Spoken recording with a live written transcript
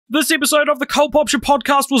This episode of the Popture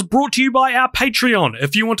podcast was brought to you by our Patreon.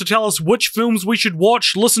 If you want to tell us which films we should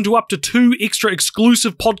watch, listen to up to 2 extra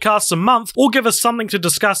exclusive podcasts a month, or give us something to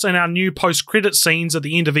discuss in our new post-credit scenes at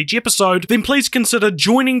the end of each episode, then please consider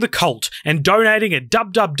joining the cult and donating at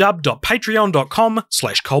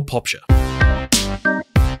www.patreon.com/cultpopture.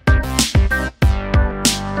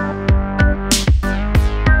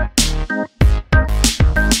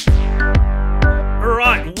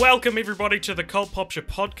 Welcome everybody to the Cult Popture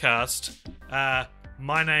podcast.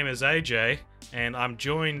 My name is AJ, and I'm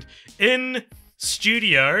joined in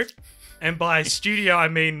studio, and by studio I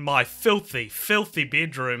mean my filthy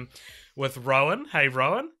bedroom with Rowan. Hey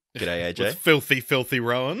Rowan. G'day AJ. With filthy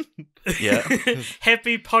Rowan. Yeah.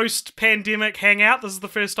 Happy post-pandemic hangout. This is the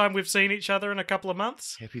first time we've seen each other in a couple of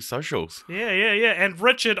months. Happy socials. Yeah. And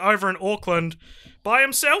Richard over in Auckland by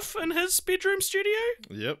himself in his bedroom studio.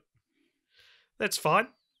 Yep. That's fine.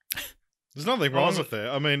 There's nothing wrong with that.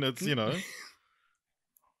 I mean, it's, you know,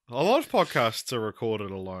 a lot of podcasts are recorded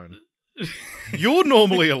alone. You're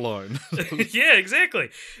normally alone. Yeah, exactly.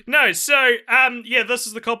 No, so, this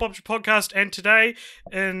is the Cult Popture podcast, and today,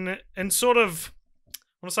 in sort of, I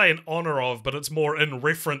want to say in honor of, but it's more in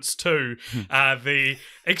reference to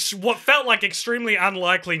what felt like extremely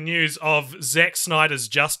unlikely news of Zack Snyder's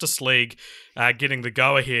Justice League getting the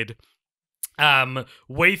go-ahead,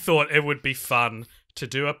 we thought it would be fun to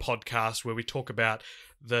do a podcast where we talk about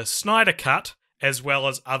the Snyder Cut as well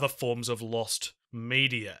as other forms of lost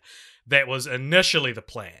media. That was initially the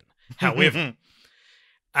plan. However,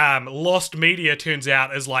 lost media turns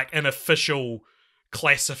out is like an official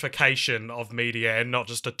classification of media and not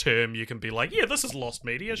just a term you can be like, yeah, this is lost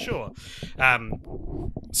media, sure.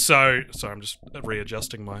 Sorry, I'm just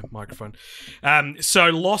readjusting my microphone. So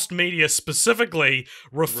lost media specifically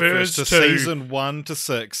refers to season 1 to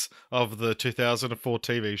 6 of the 2004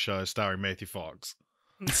 TV show starring Matthew Fox.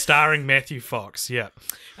 Starring Matthew Fox, yeah.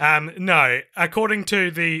 No, according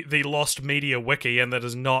to the Lost Media Wiki, and that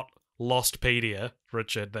is not Lostpedia,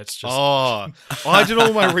 Richard, that's just... Oh, I did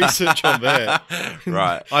all my research on that.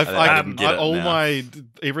 Right.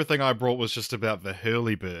 Everything I brought was just about the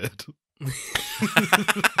Hurlybird.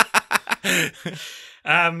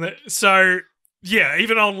 So, yeah,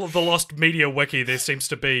 even on the Lost Media Wiki, there seems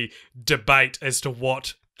to be debate as to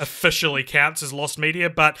what officially counts as lost media,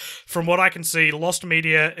 but from what I can see, lost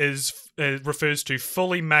media refers to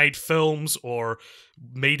fully made films or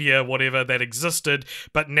media, whatever, that existed,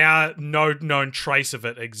 but now no known trace of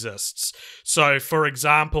it exists. So, for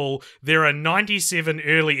example, there are 97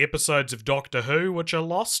 early episodes of Doctor Who which are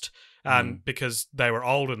lost, because they were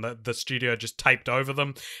old and the studio just taped over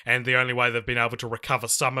them, and the only way they've been able to recover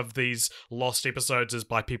some of these lost episodes is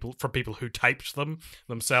by people who taped them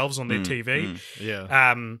themselves on their TV.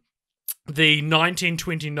 Yeah. The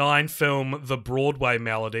 1929 film The Broadway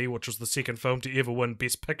Melody, which was the second film to ever win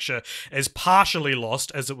Best Picture, is partially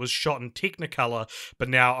lost as it was shot in Technicolor, but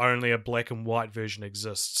now only a black and white version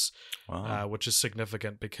exists, which is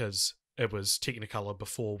significant because it was Technicolor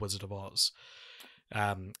before Wizard of Oz.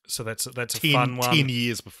 So that's a fun one. 10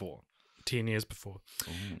 years before. 10 years before.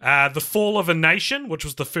 The Fall of a Nation, which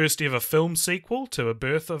was the first ever film sequel to A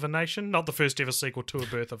Birth of a Nation. Not the first ever sequel to A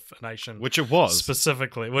Birth of a Nation. Which it was.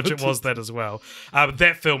 Specifically, which it was that as well.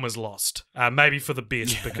 That film is lost. Maybe for the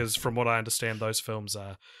best, because from what I understand, those films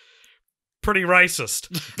are pretty racist.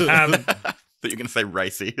 That you're going to say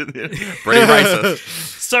racy. Pretty racist.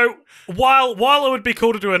 So while it would be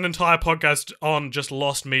cool to do an entire podcast on just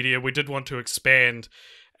lost media, we did want to expand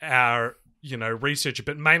our research a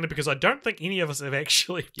bit, mainly because I don't think any of us have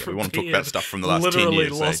actually we want to talk about stuff from the last 10 years. Literally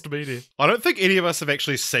lost media. I don't think any of us have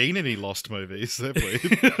actually seen any lost movies, have we?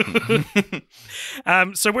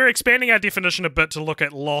 So we're expanding our definition a bit to look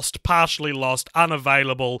at lost, partially lost,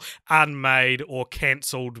 unavailable, unmade, or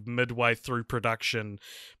cancelled midway through production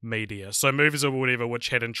media. So movies or whatever which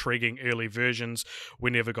had intriguing early versions we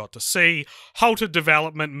never got to see, halted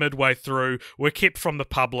development midway through, were kept from the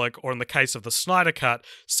public, or in the case of the Snyder Cut,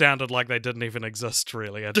 sounded like they didn't even exist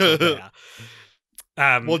really until now.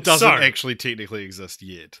 Well, it doesn't actually technically exist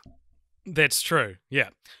yet. That's true, yeah.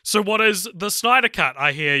 So what is the Snyder Cut,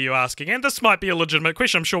 I hear you asking? And this might be a legitimate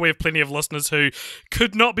question. I'm sure we have plenty of listeners who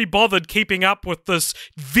could not be bothered keeping up with this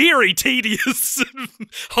very tedious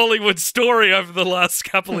Hollywood story over the last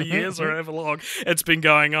couple of years, or however long it's been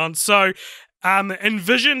going on. So,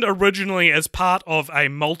 envisioned originally as part of a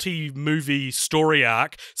multi-movie story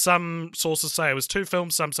arc. Some sources say it was 2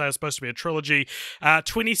 films, some say it was supposed to be a trilogy.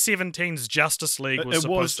 2017's Justice League was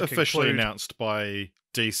supposed to officially conclude... announced by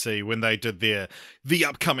DC when they did the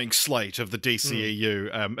upcoming slate of the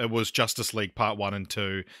DCEU. It was Justice League Part 1 and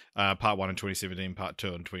 2, Part 1 in 2017, Part 2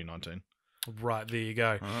 in 2019. Right, there you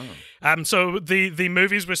go. Oh. So the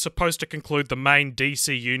movies were supposed to conclude the main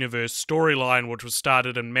DC Universe storyline, which was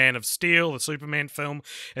started in Man of Steel, the Superman film,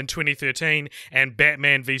 in 2013, and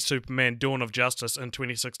Batman v Superman: Dawn of Justice in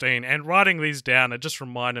 2016. And writing these down, it just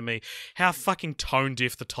reminded me how fucking tone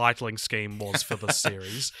deaf the titling scheme was for this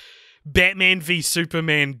series. Batman v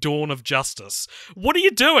Superman: Dawn of Justice. What are you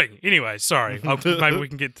doing? Anyway, sorry. Maybe we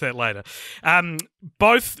can get to that later.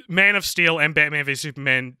 Both Man of Steel and Batman v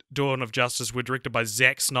Superman: Dawn of Justice were directed by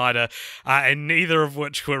Zack Snyder, and neither of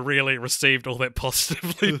which were really received all that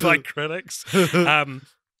positively by critics.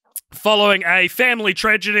 Following a family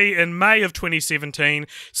tragedy in May of 2017,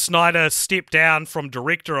 Snyder stepped down from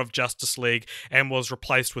director of Justice League and was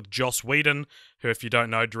replaced with Joss Whedon, who, if you don't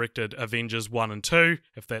know, directed Avengers 1 and 2,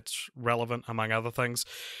 if that's relevant, among other things.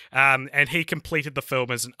 And he completed the film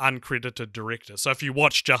as an uncredited director. So if you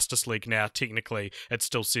watch Justice League now, technically, it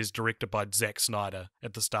still says directed by Zack Snyder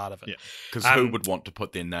at the start of it. Yeah. Because who would want to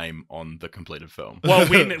put their name on the completed film? Well,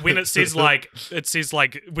 when it says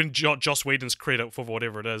when Joss Whedon's credit for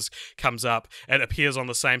whatever it is comes up, it appears on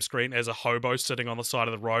the same screen as a hobo sitting on the side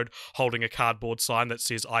of the road holding a cardboard sign that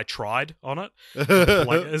says "I tried" on it.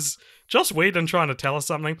 Is Joss Whedon trying to tell us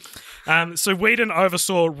something? So Whedon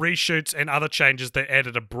oversaw reshoots and other changes that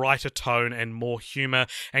added a brighter tone and more humour,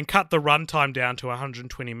 and cut the runtime down to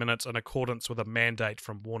 120 minutes in accordance with a mandate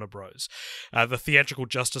from Warner Bros. The theatrical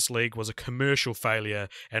Justice League was a commercial failure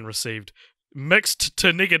and received mixed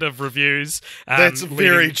to negative reviews. That's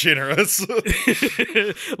very generous.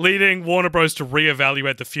 Leading Warner Bros. To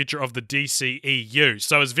reevaluate the future of the DCEU.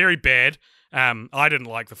 So it's very bad. I didn't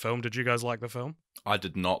like the film. Did you guys like the film? I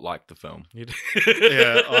did not like the film.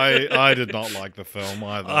 Yeah, I did not like the film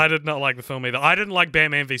either. I did not like the film either. I didn't like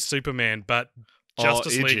Batman v Superman, but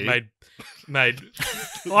Justice League made.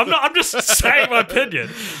 I'm just saying my opinion.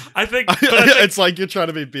 I think it's like you're trying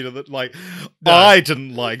to be better than I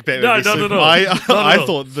didn't like Batman v Superman. I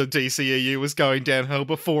thought the DCEU was going downhill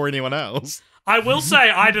before anyone else. I will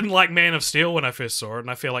say I didn't like Man of Steel when I first saw it,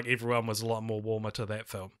 and I feel like everyone was a lot more warmer to that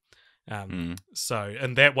film. So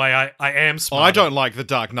in that way, I am smart. I don't like The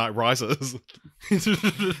Dark Knight Rises.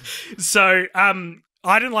 So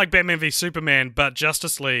I didn't like Batman v Superman, but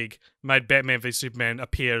Justice League made Batman v Superman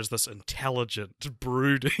appear as this intelligent,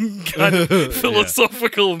 brooding, kind of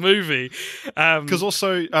philosophical movie. Because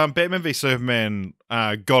also, Batman v Superman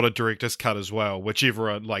got a director's cut as well, which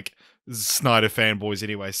everyone, Snyder fanboys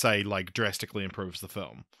anyway, say, drastically improves the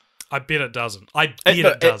film. I bet it doesn't.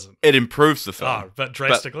 It doesn't. It improves the film. Oh, but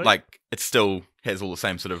drastically? But, it still has all the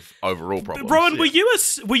same sort of overall problems. Rowan, were you a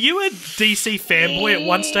DC fanboy at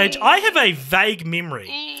one stage? I have a vague memory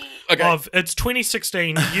of it's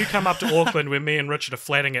 2016. You come up to Auckland where me and Richard are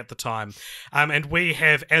flatting at the time, and we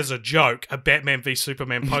have, as a joke, a Batman v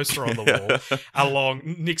Superman poster on the wall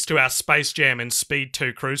along next to our Space Jam and Speed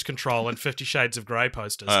 2 Cruise Control and 50 Shades of Grey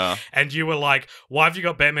posters. And you were like, "Why have you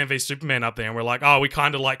got Batman v Superman up there?" And we're like, "Oh, we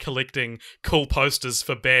kind of like collecting cool posters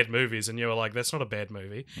for bad movies." And you were like, "That's not a bad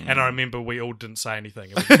movie." And I remember we all didn't say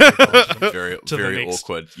anything. Very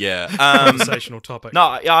awkward. Yeah. Conversational topic.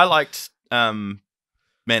 No, yeah, I liked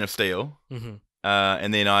Man of Steel, mm-hmm.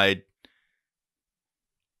 And then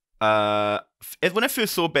when I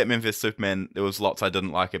first saw Batman vs Superman, there was lots I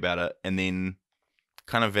didn't like about it, and then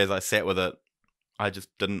kind of as I sat with it, I just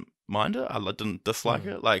didn't mind it. I didn't dislike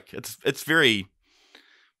it. It's very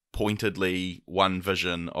pointedly one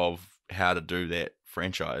vision of how to do that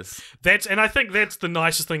franchise. And I think that's the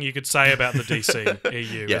nicest thing you could say about the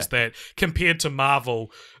DCEU is that compared to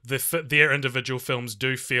Marvel, their individual films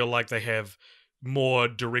do feel like they have more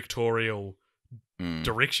directorial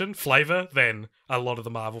direction, flavor than a lot of the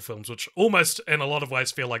Marvel films, which almost in a lot of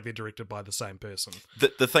ways feel like they're directed by the same person.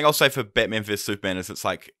 The thing I'll say for Batman vs Superman is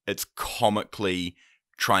it's comically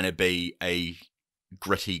trying to be a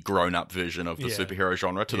gritty, grown-up version of the superhero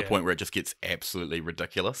genre to the point where it just gets absolutely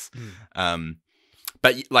ridiculous.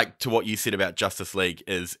 But to what you said about Justice League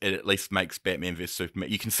is it at least makes Batman vs Superman.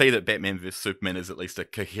 You can see that Batman vs Superman is at least a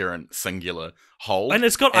coherent, singular whole, and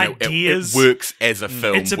it's got ideas. It works as a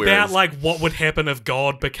film. It's about what would happen if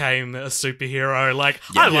God became a superhero. I like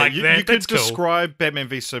that. You could describe Batman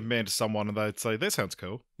v Superman to someone, and they'd say that sounds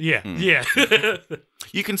cool. Yeah,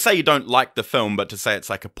 You can say you don't like the film, but to say it's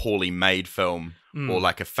like a poorly made film or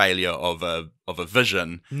like a failure of a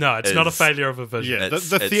vision. No, it's not a failure of a vision. Yeah,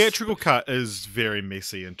 the theatrical cut is very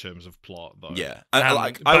messy in terms of plot, though. Yeah,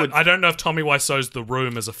 I don't know if Tommy Wiseau's The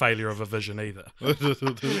Room is a failure of a vision either.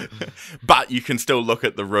 But you can still look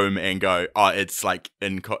at The Room and go, "Oh, it's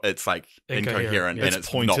incoherent and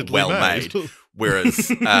it's not well made." Whereas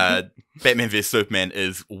Batman vs Superman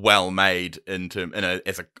is well made on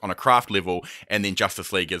a craft level, and then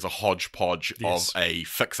Justice League is a hodgepodge of a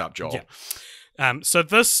fix-up job. Yeah. So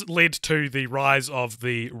this led to the rise of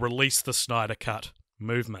the Release the Snyder Cut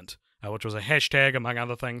movement, which was a hashtag, among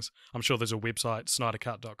other things. I'm sure there's a website,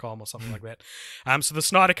 snydercut.com or something like that. So the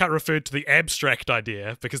Snyder Cut referred to the abstract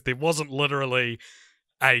idea, because there wasn't literally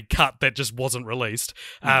a cut that just wasn't released,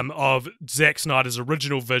 of Zack Snyder's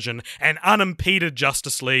original vision, an unimpeded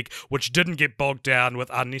Justice League, which didn't get bogged down with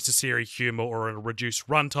unnecessary humor or a reduced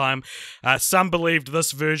runtime. Some believed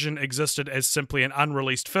this version existed as simply an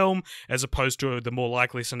unreleased film, as opposed to the more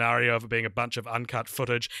likely scenario of it being a bunch of uncut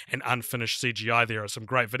footage and unfinished CGI. There are some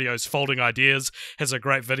great videos. Folding Ideas has a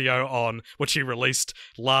great video on, which he released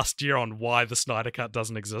last year, on why the Snyder Cut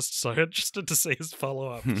doesn't exist. So interested to see his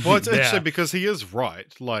follow-up. Well, it's interesting because he is right.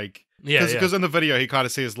 Like, because in the video he kind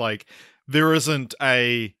of says like there isn't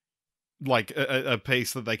a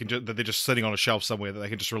piece that they can that they're just sitting on a shelf somewhere that they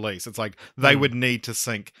can just release. It's like they would need to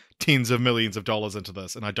sink tens of millions of dollars into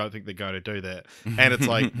this, and I don't think they're going to do that. And it's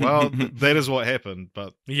like, well, that is what happened.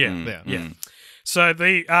 But yeah. So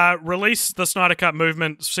the Release the Snyder Cut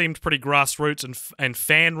movement seemed pretty grassroots and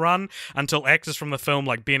fan-run until actors from the film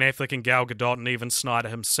like Ben Affleck and Gal Gadot and even Snyder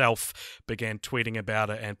himself began tweeting about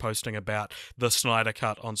it and posting about the Snyder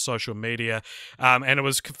Cut on social media. And it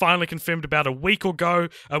was finally confirmed about a week or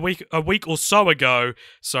so ago,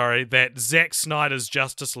 that Zack Snyder's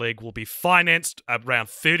Justice League will be financed around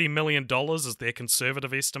 $30 million is their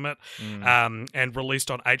conservative estimate, and released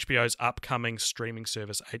on HBO's upcoming streaming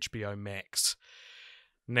service, HBO Max.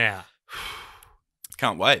 Now,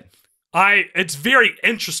 can't wait. It's very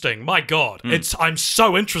interesting. My God, I'm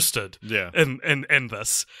so interested in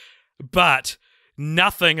this, but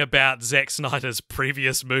nothing about Zack Snyder's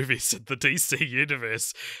previous movies in the DC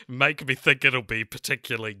universe make me think it'll be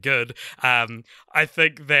particularly good. I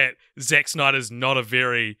think that Zack Snyder's not a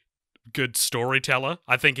very good storyteller.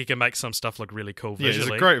 I think he can make some stuff look really cool visually.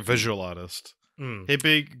 Yeah, he's a great visual artist. He'd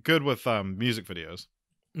be good with music videos.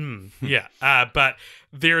 But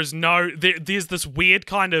there's this weird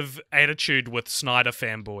kind of attitude with Snyder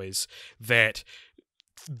fanboys that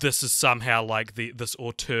this is somehow like this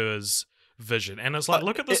auteur's vision, and it's like,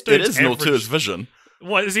 look at this dude's It is an auteur's vision.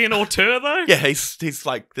 What, is he an auteur though? Yeah, he's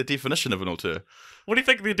like the definition of an auteur. What do you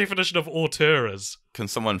think the definition of auteur is? Can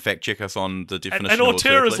someone fact check us on the definition an of auteur?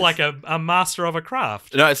 An auteur is like a master of a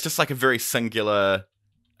craft. No, it's just like a very singular.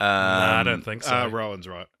 No, I don't think so. Rowan's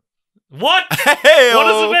right. What? What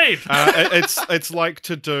does it mean? It's like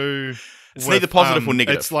to do. It's neither positive or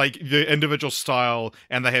negative. It's like the individual style,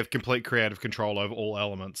 and they have complete creative control over all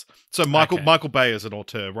elements. So Michael Bay is an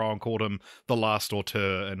auteur. Rowan called him the last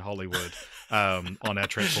auteur in Hollywood on our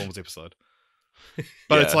Transformers episode.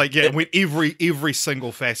 But it's like, when every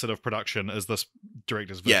single facet of production is this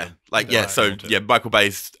director's vision. Michael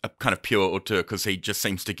Bay's a kind of pure auteur because he just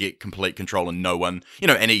seems to get complete control, and no one,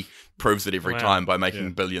 and he proves it every time by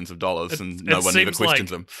making billions of dollars, and no one ever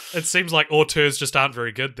questions him. It seems like auteurs just aren't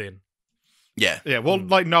very good then. Yeah. Yeah, well,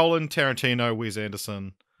 like Nolan, Tarantino, Wes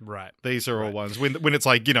Anderson. Right. These are all ones. When it's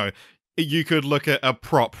like, you could look at a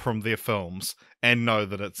prop from their films and know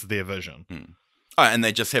that it's their vision. Oh, and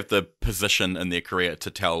they just have the position in their career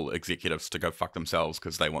to tell executives to go fuck themselves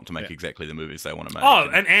because they want to make exactly the movies they want to make. Oh,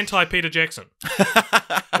 an anti-Peter Jackson.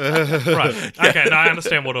 Right. Okay, now I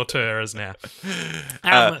understand what auteur is now.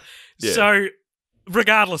 So,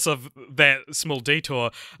 regardless of that small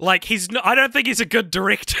detour, like I don't think he's a good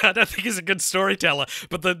director. I don't think he's a good storyteller.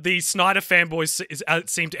 But the Snyder fanboys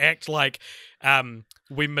seem to act like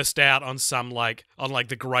we missed out on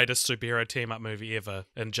the greatest superhero team up movie ever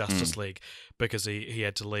in Justice League because he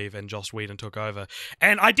had to leave and Joss Whedon took over.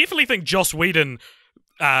 And I definitely think Joss Whedon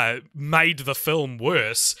made the film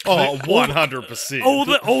worse. Oh, 100%.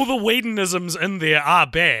 All the Whedonisms in there are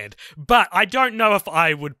bad, but I don't know if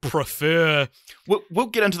I would prefer. We'll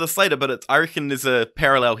get into this later, but I reckon there's a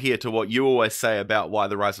parallel here to what you always say about why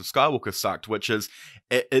The Rise of Skywalker sucked, which is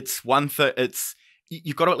it's one thing.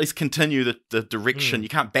 You've got to at least continue the direction. You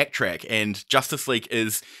can't backtrack, and Justice League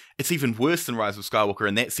it's even worse than Rise of Skywalker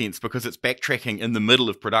in that sense because it's backtracking in the middle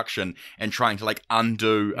of production and trying to like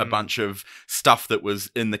undo a bunch of stuff that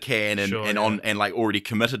was in the can and like already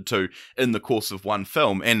committed to in the course of one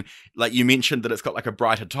film. And like you mentioned that it's got like a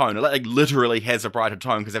brighter tone. It like literally has a brighter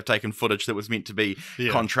tone because they've taken footage that was meant to be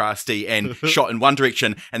contrasty and shot in one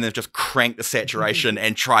direction, and they've just cranked the saturation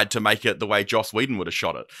and tried to make it the way Joss Whedon would have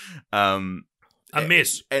shot it. A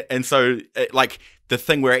mess. And so, like, the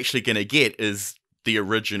thing we're actually going to get is the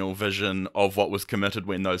original vision of what was committed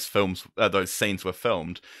when those scenes were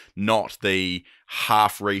filmed, not the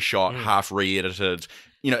half reshot, half re-edited.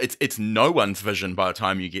 It's no one's vision by the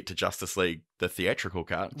time you get to Justice League, the theatrical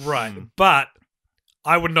cut. Right. But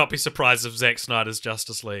I would not be surprised if Zack Snyder's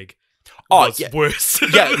Justice League was worse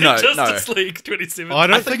than Justice League 2017.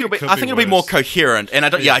 I think it'll be more coherent, and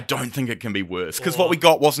I don't think it can be worse, because what we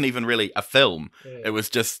got wasn't even really a film. It was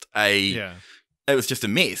just it was just a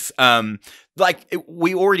mess.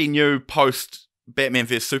 We already knew post Batman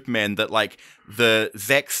vs Superman that the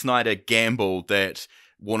Zack Snyder gamble that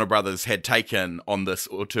Warner Brothers had taken on this,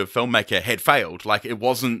 or to a filmmaker, had failed.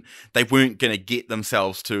 They weren't going to get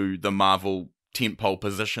themselves to the Marvel tentpole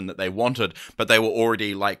position that they wanted, but they were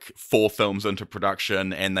already 4 films into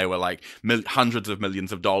production, and they were hundreds of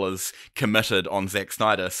millions of dollars committed on Zack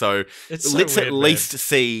Snyder. So let's at least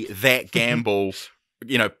see that gamble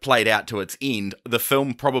played out to its end. The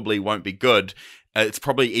film probably won't be good. It's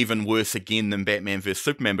probably even worse again than Batman vs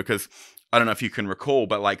Superman, because I don't know if you can recall,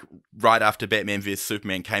 but right after Batman vs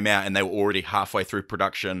Superman came out, and they were already halfway through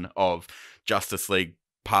production of Justice League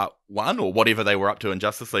Part 1, or whatever they were up to in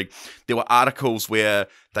Justice League, there were articles where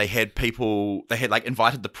they had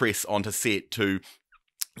invited the press onto set to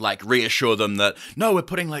reassure them that, no, we're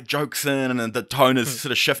putting jokes in, and the tone is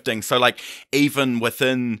sort of shifting. So even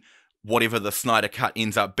within whatever the Snyder cut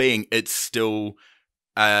ends up being, it's still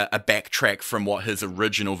a backtrack from what his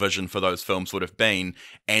original vision for those films would have been.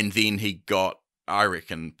 And then he got, I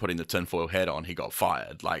reckon, putting the tinfoil hat on, he got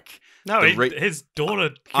fired. His daughter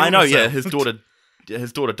killed I know, herself.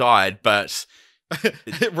 His daughter died, but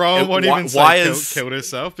Rowan won't even say killed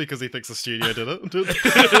herself because he thinks the studio did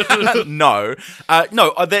it. No,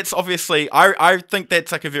 that's obviously, I think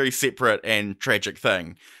that's a very separate and tragic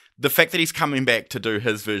thing. The fact that he's coming back to do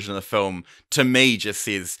his version of the film, to me, just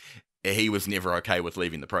says he was never okay with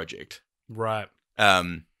leaving the project. Right.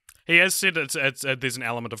 He has said there's an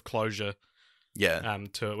element of closure.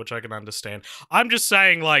 To it, which I can understand. I'm just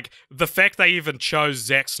saying, the fact they even chose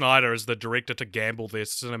Zack Snyder as the director to gamble their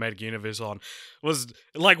cinematic universe on was,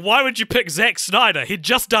 why would you pick Zack Snyder? He'd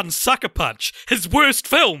just done Sucker Punch, his worst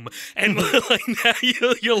film, and now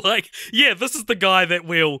you're this is the guy that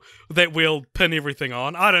we'll pin everything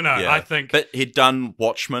on. I don't know. I think, but he'd done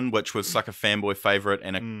Watchmen, which was a fanboy favorite,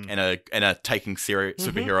 and a taking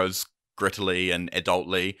superheroes grittily and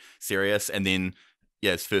adultly serious, and then.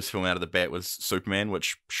 Yeah, his first film out of the bat was Superman,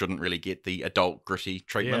 which shouldn't really get the adult gritty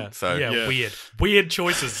treatment. Weird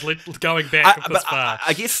choices. Going back this far.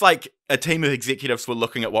 I guess a team of executives were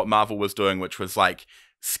looking at what Marvel was doing, which was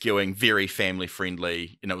skewing very family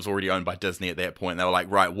friendly, and it was already owned by Disney at that point. They were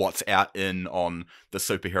right, what's out on the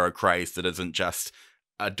superhero craze that isn't just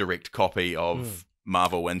a direct copy of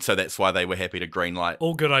Marvel, and so that's why they were happy to greenlight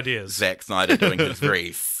all good ideas. Zack Snyder doing his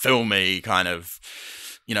very filmy kind of.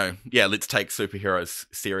 Let's take superheroes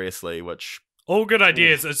seriously, which... All good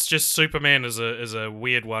ideas, it's just Superman is a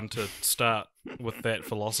weird one to start with that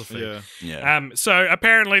philosophy. So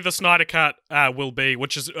apparently the Snyder Cut will be,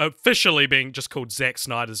 which is officially being just called Zack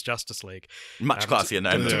Snyder's Justice League. Much classier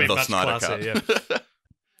name than the Snyder Cut.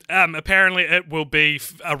 Apparently it will be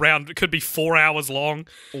it could be 4 hours long,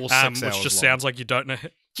 or 6 hours which just long. sounds like you don't know...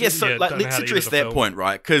 let's address that point,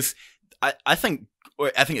 right? Because I think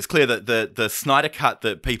it's clear that the Snyder Cut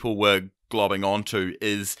that people were globbing onto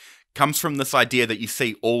comes from this idea that you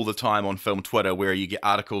see all the time on film Twitter, where you get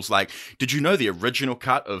articles like, did you know the original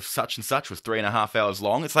cut of such and such was 3.5 hours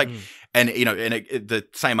long? It's the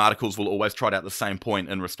same articles will always trot out the same point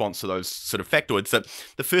in response to those sort of factoids, that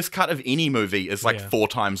the first cut of any movie is 4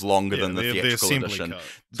 times longer than the theatrical edition.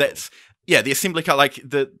 The assembly cut,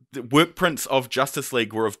 the work prints of Justice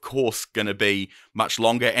League were, of course, going to be much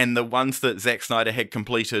longer, and the ones that Zack Snyder had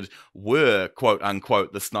completed were,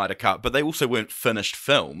 quote-unquote, the Snyder Cut, but they also weren't finished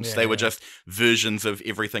films. They were just versions of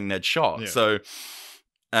everything they'd shot. So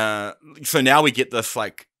now we get this,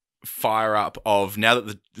 fire up of, now that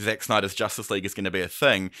the Zack Snyder's Justice League is going to be a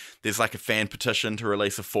thing, there's, a fan petition to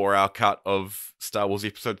release a 4-hour cut of Star Wars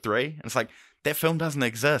Episode 3, and it's that film doesn't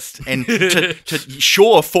exist. And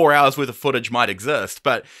sure, 4 hours worth of footage might exist,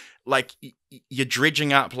 but you're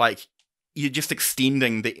dredging up, you're just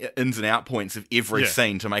extending the ins and out points of every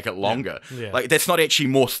scene to make it longer. That's not actually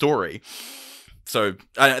more story. So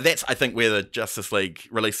that's, I think, where the Justice League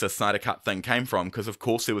release the Snyder Cut thing came from, because of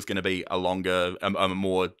course there was going to be a longer, a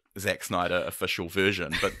more Zack Snyder official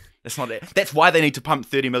version, but that's not it. That's why they need to pump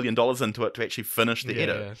 $30 million into it to actually finish the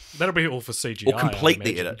edit. Yeah. That'll be all for CGI. Or complete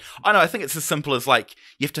the edit. I know, I think it's as simple as like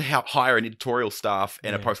you have to hire an editorial staff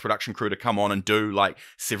and a post-production crew to come on and do like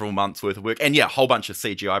several months worth of work. And a whole bunch of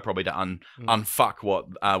CGI probably to unfuck what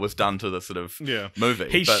was done to the sort of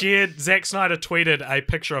movie. Zack Snyder tweeted a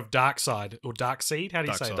picture of Darkseid, or Darkseid, how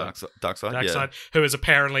do you say that? Darkseid, who is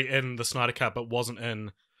apparently in the Snyder Cut but wasn't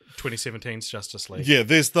in 2017's Justice League. Yeah,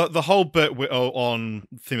 there's the whole bit on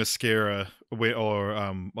Themyscira or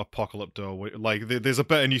Apocalypto, like there's a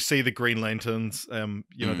bit and you see the Green Lanterns,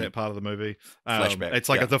 that part of the movie. Flashback. It's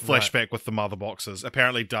like the flashback with the mother boxes.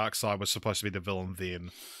 Apparently Darkseid was supposed to be the villain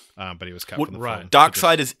then, but he was cut from the film.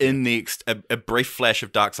 Darkseid is in the a brief flash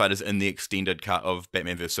of Darkseid is in the extended cut of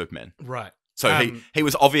Batman vs Superman. Right. So he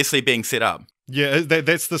was obviously being set up. Yeah,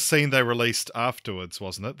 that's the scene they released afterwards,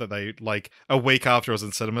 wasn't it? That they, like, a week after it was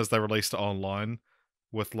in cinemas, they released it online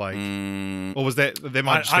with, like... Or was that...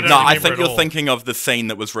 I think you're thinking of the scene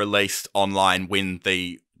that was released online when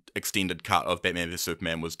the extended cut of Batman vs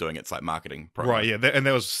Superman was doing its, like, marketing program. Right, yeah, and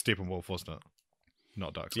that was Steppenwolf, wasn't it?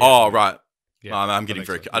 Not Darkseid. Oh, right. Yeah, I'm getting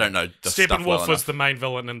very... I don't know the Steppenwolf was the main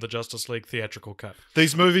villain in the Justice League theatrical cut.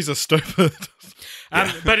 These movies are stupid.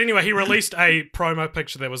 But anyway, he released a promo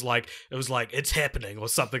picture that was like, it's happening or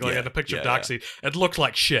something like that. A picture of Darkseid. It looked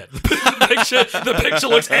like shit. The picture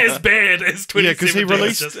looks as bad as 2017. Yeah,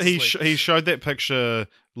 because he showed that picture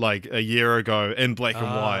like a year ago in black and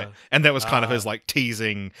white, and that was kind of his like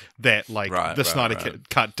teasing that the Snyder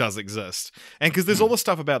cut does exist, and because there's all the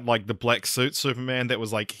stuff about like the black suit Superman that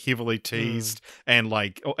was like heavily teased, and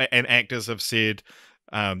actors have said,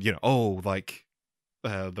 we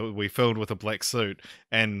filmed with a black suit,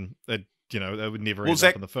 and it would never end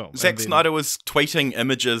up in the film. Zack Snyder was tweeting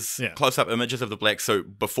images, close-up images of the black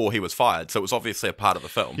suit before he was fired, so it was obviously a part of the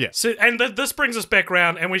film. Yeah. So, and this brings us back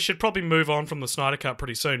around, and we should probably move on from the Snyder Cut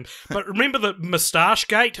pretty soon. But remember the moustache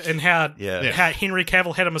gate and how Henry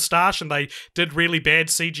Cavill had a moustache, and they did really bad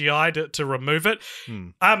CGI to remove it.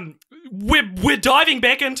 We're diving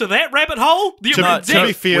back into that rabbit hole. To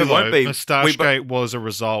be fair, though, moustache gate was a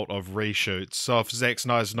result of reshoots. So if Zack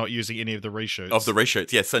Snyder's not using any of the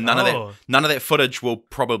reshoots, so none of that footage will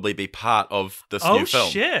probably be part of this new film. Oh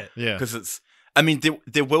shit! Yeah, because it's. I mean,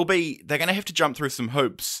 there will be. They're going to have to jump through some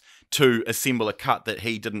hoops to assemble a cut that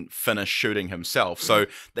he didn't finish shooting himself. So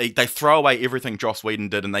they throw away everything Joss Whedon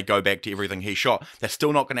did and they go back to everything he shot. They're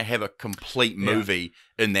still not going to have a complete movie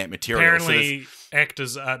in that material. Apparently,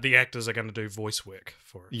 the actors are going to do voice work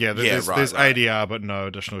for it. Yeah, there's ADR, but no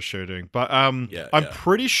additional shooting. But I'm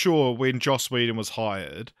pretty sure when Joss Whedon was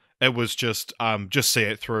hired, it was just see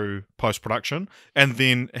it through post-production. And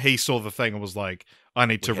then he saw the thing and was like, I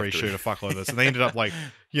need to reshoot a fuckload of this. And they ended up like,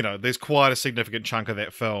 there's quite a significant chunk of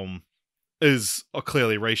that film is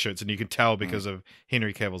clearly reshoots, and you can tell because of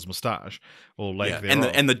Henry Cavill's moustache or lack thereof.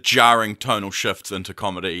 And the jarring tonal shifts into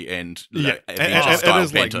comedy and it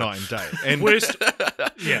is like night and day. And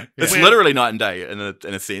it's literally night and day in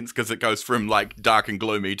a sense, because it goes from like dark and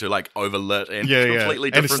gloomy to like overlit and completely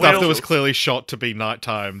different. And stuff that was clearly shot to be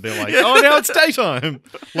nighttime, they're like, oh, now it's daytime.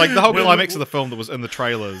 Like the whole climax of the film that was in the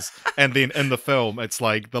trailers, and then in the film, it's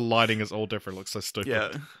like the lighting is all different. It looks so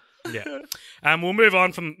stupid. Yeah. We'll move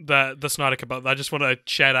on from the Snyder Cut, but I just want to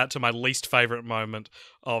shout out to my least favourite moment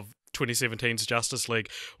of 2017's Justice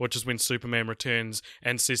League, which is when Superman returns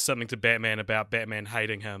and says something to Batman about Batman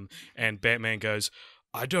hating him, and Batman goes,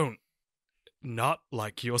 I don't not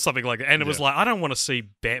like you, or something like that. And it was like, I don't want to see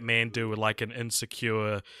Batman do like an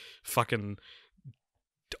insecure fucking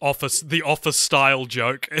the office style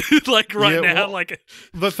joke now. Like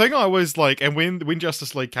the thing I was like, and when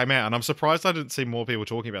Justice League came out, and I'm surprised I didn't see more people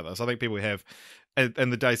talking about this. I think people have in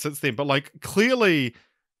the day since then, but like clearly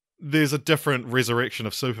there's a different resurrection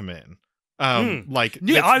of Superman. No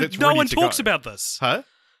one talks about this. Huh?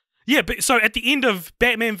 Yeah, but so at the end of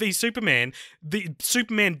Batman v Superman, the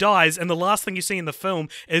Superman dies, and the last thing you see in the film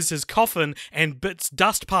is his coffin and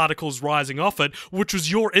dust particles rising off it, which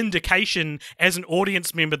was your indication as an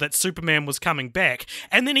audience member that Superman was coming back.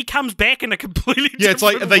 And then he comes back in a completely different it's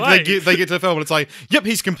like way. they get to the film and it's like, yep,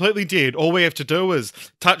 he's completely dead. All we have to do is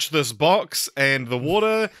touch this box and the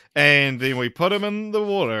water, and then we put him in the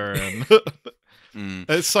water. And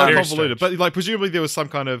it's so Very convoluted. strange. But like presumably there was some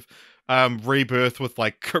kind of rebirth with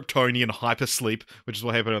like Kryptonian hypersleep, which is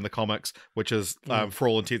what happened in the comics, which is for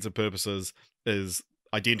all intents and purposes is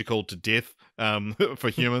identical to death for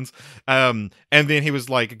humans. And then he was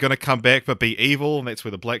like gonna come back but be evil, and that's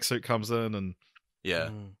where the black suit comes in. And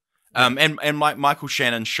and Michael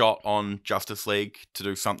Shannon shot on Justice League to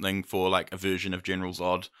do something for like a version of General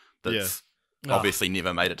Zod that's obviously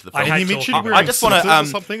never made it to the I film. hate And he mentioned talking wearing I just wanna, slippers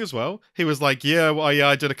or something as well. He was like,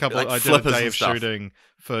 I did a Like I did a flippers day and of stuff. shooting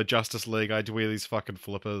for Justice League. I had to wear these fucking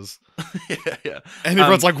flippers. yeah. And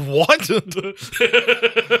everyone's like, what?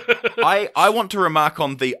 I want to remark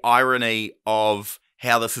on the irony of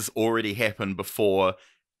how this has already happened before,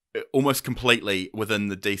 almost completely within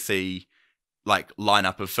the DC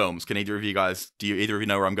lineup of films. Can either of you guys? Do either of you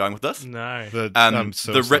know where I'm going with this? No.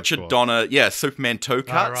 The Richard Donner, Superman 2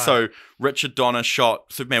 cut. Oh, right. So Richard Donner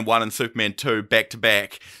shot Superman 1 and Superman 2 back to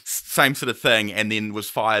back, same sort of thing, and then was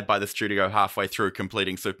fired by the studio halfway through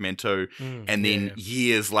completing Superman 2, and then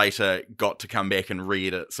years later got to come back and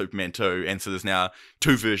re-edit Superman 2, and so there's now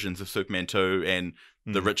two versions of Superman 2, and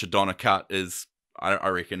the Richard Donner cut is, I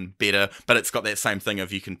reckon, better, but it's got that same thing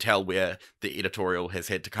of you can tell where the editorial has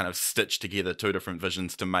had to kind of stitch together two different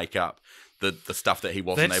visions to make up the stuff that he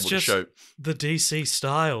wasn't able to shoot. The DC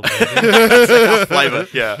style, baby. Flavor,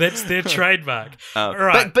 yeah. That's their trademark.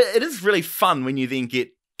 Right. But it is really fun when you then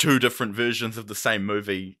get two different versions of the same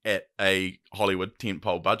movie at a Hollywood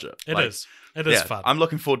tentpole budget. It is. It is fun. I'm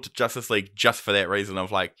looking forward to Justice League just for that reason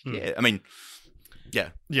of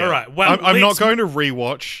yeah. All right. Well, I'm not going to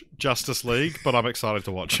rewatch Justice League, but I'm excited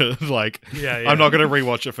to watch it. Yeah. I'm not going to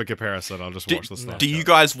rewatch it for comparison. I'll just watch the stuff. Do you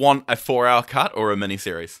guys want a 4-hour cut or a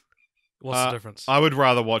miniseries? What's the difference? I would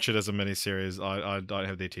rather watch it as a miniseries. I don't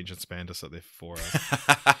have the attention span to sit there for 4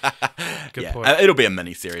 hours. Good point. It'll be a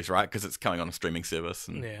miniseries, right? Because it's coming on a streaming service.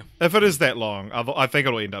 And... Yeah. If it is that long, I think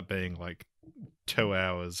it'll end up being 2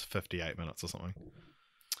 hours, 58 minutes or something.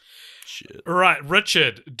 Shit. Right,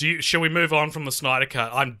 Richard, shall we move on from the Snyder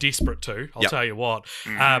Cut? I'm desperate to, I'll tell you what.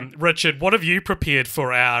 Richard, what have you prepared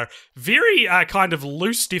for our very kind of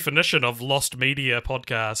loose definition of lost media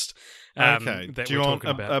podcast Okay, that do you we're want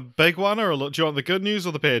talking about? a big one, or do you want the good news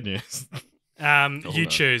or the bad news? You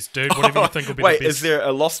choose, dude. Whatever you think will be the best. Wait, is there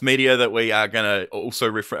a lost media that we are going to also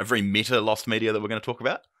refer, a very meta lost media that we're going to talk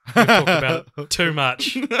about? We've talked about too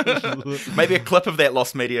much. Maybe a clip of that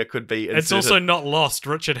lost media could be inserted. It's also not lost.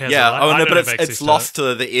 Richard has it's lost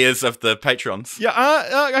to the ears of the Patrons.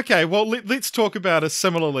 Yeah, okay, well, let's talk about a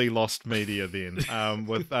similarly lost media then.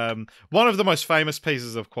 With one of the most famous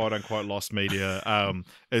pieces of quote-unquote lost media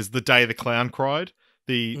is The Day the Clown Cried.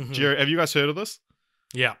 Have you guys heard of this?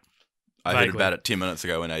 Yeah. I heard about it 10 minutes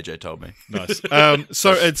ago when AJ told me. Nice.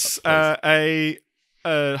 So it's a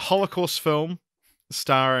Holocaust film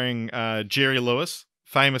starring Jerry Lewis,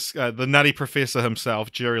 famous, the Nutty Professor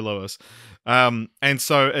himself, Jerry Lewis. And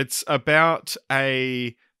so it's about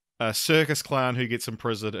a circus clown who gets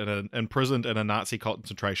imprisoned in a Nazi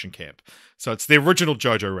concentration camp. So it's the original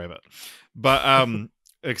Jojo Rabbit, but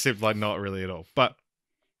except not really at all. But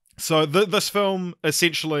so this film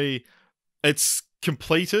essentially, it's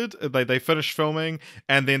completed. They finished filming,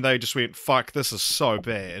 and then they just went, "Fuck, this is so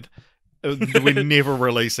bad. We're never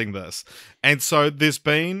releasing this." And so there's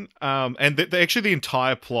been, and actually the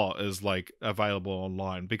entire plot is available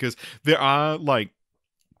online, because there are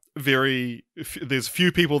there's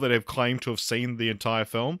few people that have claimed to have seen the entire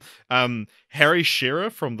film. Harry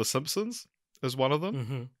Shearer from The Simpsons is one of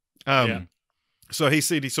them. So he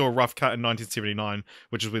said he saw a rough cut in 1979,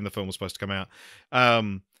 which is when the film was supposed to come out.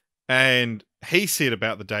 And he said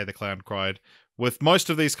about The Day the Clown Cried, with most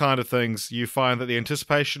of these kind of things, you find that the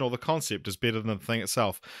anticipation or the concept is better than the thing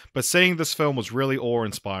itself. But seeing this film was really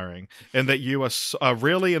awe-inspiring, in that you are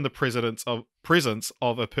really in the presence of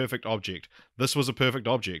a perfect object. This was a perfect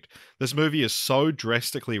object. This movie is so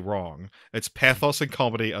drastically wrong. Its pathos and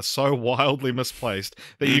comedy are so wildly misplaced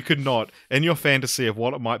that you could not, in your fantasy of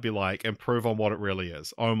what it might be like, improve on what it really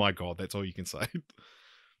is. Oh my god, that's all you can say.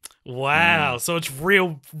 Wow, so it's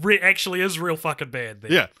actually is real fucking bad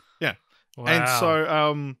then. Yeah. Wow. And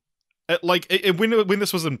so, when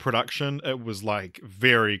this was in production, it was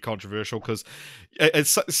very controversial, because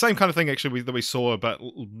it's the same kind of thing actually that we saw, but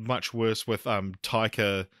much worse, with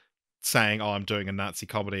Taika saying, "Oh, I'm doing a Nazi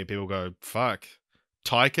comedy," and people go, "Fuck,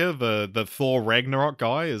 Taika, the Thor Ragnarok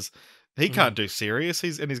guy he can't do serious.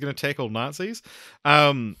 He's going to tackle Nazis."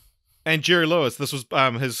 And Jerry Lewis, this was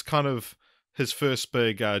his first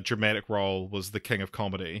big dramatic role was The King of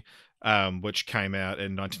Comedy, which came out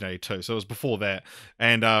in 1982. So it was before that.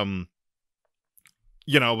 And,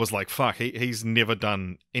 it was fuck, he's never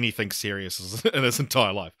done anything serious in his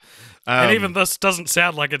entire life. And even this doesn't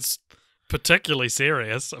sound like it's particularly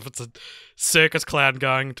serious, if it's a circus clown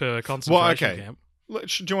going to a concentration camp.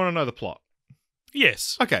 Do you want to know the plot?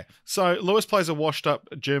 Yes. Okay, so Lewis plays a washed-up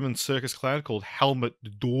German circus clown called Helmut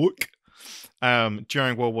Dork.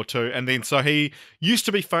 during World War II, and then so he used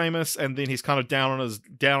to be famous, and then he's kind of down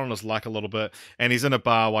on his luck a little bit, and he's in a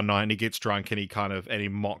bar one night and he gets drunk and he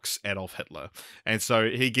mocks Adolf Hitler, and so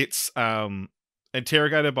he gets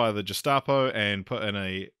interrogated by the Gestapo and put in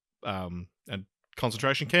a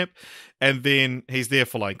concentration camp, and then he's there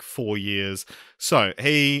for like 4 years. So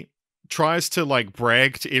he tries to like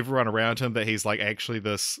brag to everyone around him that he's like actually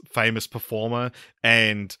this famous performer,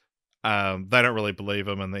 and they don't really believe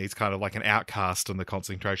him, and he's kind of like an outcast in the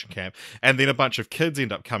concentration camp. And then a bunch of kids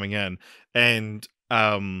end up coming in, and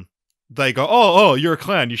they go, "Oh, you're a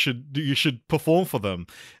clown. You should perform for them."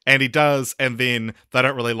 And he does, and then they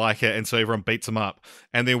don't really like it, and so everyone beats him up.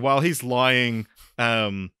 And then while he's lying,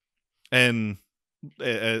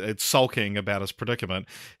 sulking about his predicament,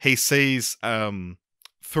 he sees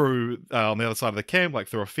through on the other side of the camp, like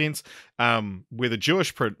through a fence, where the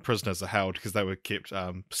Jewish prisoners are held because they were kept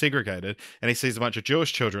segregated, and he sees a bunch of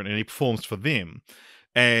Jewish children, and he performs for them,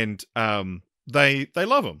 and they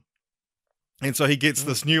love him, and so he gets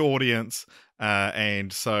this new audience,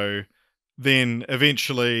 and so then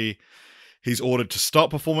eventually he's ordered to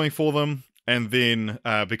stop performing for them, and then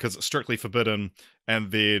because it's strictly forbidden,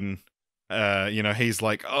 and then he's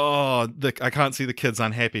like, I can't see the kids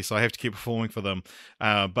unhappy, so I have to keep performing for them.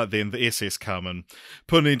 But then the SS come and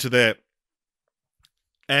put an end to that.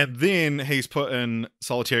 And then he's put in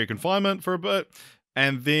solitary confinement for a bit.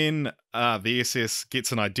 And then the SS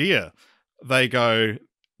gets an idea. They go,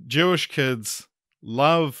 Jewish kids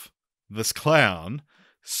love this clown.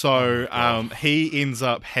 So he ends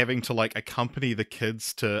up having to like accompany the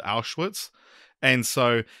kids to Auschwitz. And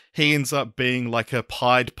so he ends up being like a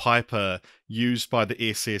Pied Piper used by the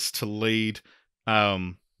SS to lead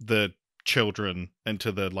the children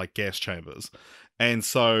into the like gas chambers. And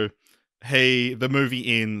so the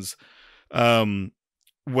movie ends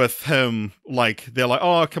with him like, they're like,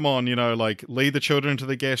 "Oh, come on, like lead the children into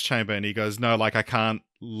the gas chamber." And he goes, "No, like I can't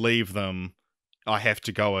leave them. I have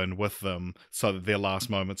to go in with them so that their last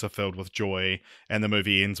moments are filled with joy." And the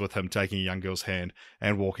movie ends with him taking a young girl's hand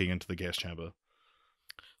and walking into the gas chamber.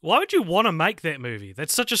 Why would you want to make that movie?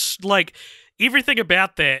 That's such a, like, everything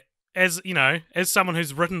about that, as someone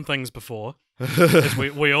who's written things before, as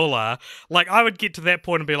we all are, like, I would get to that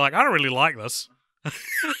point and be like, I don't really like this.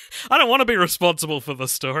 I don't want to be responsible for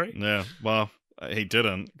this story. Yeah, well, he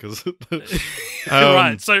didn't, because...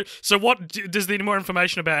 Right, so what, does there any more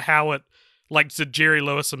information about how it, like, did Jerry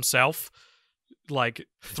Lewis himself, like,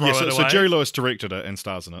 throw it away? So Jerry Lewis directed it and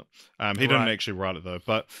stars in it. He didn't actually write it, though,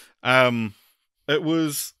 but... It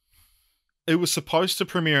was supposed to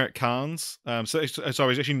premiere at Cannes. So it was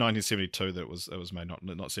actually 1972 that it was made,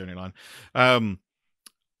 not 79.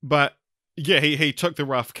 But yeah, he took the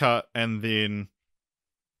rough cut and then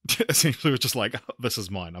essentially was just like, "This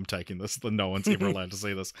is mine. I'm taking this. No one's ever allowed to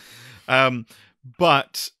see this."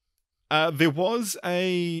 But there was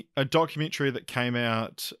a documentary that came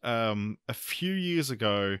out a few years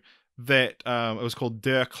ago that it was called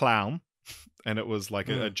Der Clown. And it was like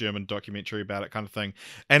a German documentary about it, kind of thing.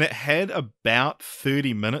 And it had about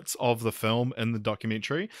 30 minutes of the film in the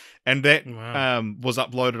documentary. And that was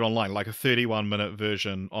uploaded online, like a 31-minute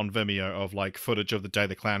version on Vimeo of like footage of the day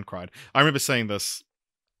the clown cried. I remember seeing this,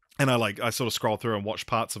 and I sort of scrolled through and watched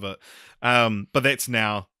parts of it. But that's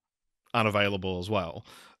now unavailable as well.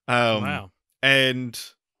 Wow. And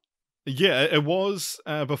yeah, it was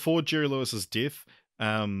before Jerry Lewis's death.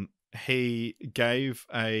 He gave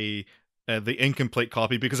the incomplete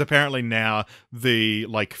copy, because apparently now the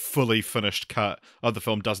like fully finished cut of the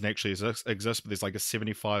film doesn't actually exist, but there's like a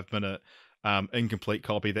 75-minute incomplete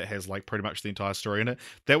copy that has like pretty much the entire story in it.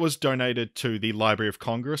 That was donated to the Library of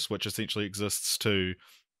Congress, which essentially exists to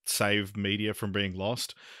save media from being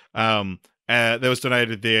lost. That was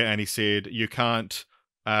donated there, and he said you can't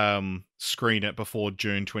screen it before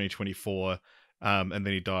June 2024, and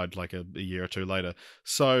then he died like a year or two later.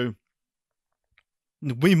 So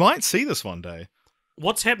we might see this one day.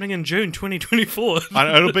 What's happening in June 2024?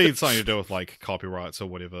 It'll be something to do with like copyrights or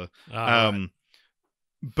whatever. Right.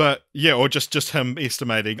 But yeah, or just him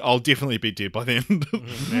estimating I'll definitely be dead by then.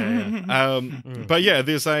 But yeah,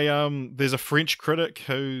 there's a French critic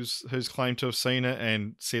who's claimed to have seen it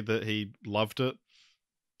and said that he loved it.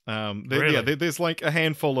 Really? There's like a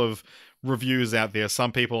handful of reviews out there.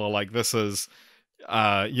 Some people are like, this is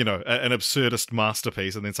an absurdist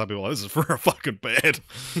masterpiece, and then some people are like, this is for fucking bad.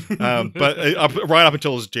 But right up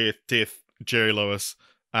until his death, Jerry Lewis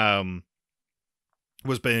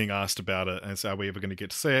was being asked about it, and so are we ever going to get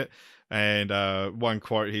to see it? And one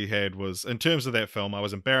quote he had was, "In terms of that film, I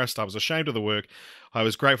was embarrassed, I was ashamed of the work, I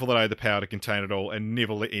was grateful that I had the power to contain it all and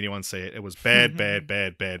never let anyone see it. It was bad, bad,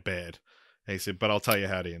 bad, bad, bad." And he said, "But I'll tell you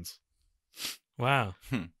how it ends." Wow.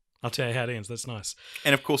 I'll tell you how it ends. That's nice.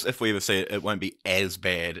 And of course, if we ever see it, it won't be as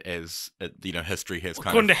bad as history has kind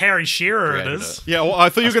according of. to Harry Shearer, it is. Yeah, well, I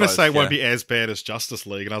thought you were going to say it won't be as bad as Justice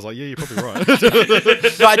League, and I was like, yeah, you're probably right.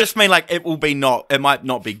 No, I just mean like it will be not. It might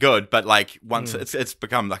not be good, but like once it's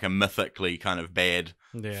become like a mythically kind of bad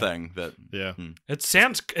thing. That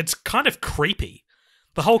it's kind of creepy.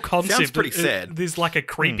 The whole concept sounds pretty sad. There's like a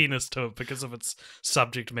creepiness to it because of its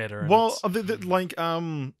subject matter. Well, like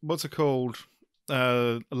what's it called?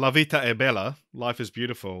 La Vita è Bella, Life is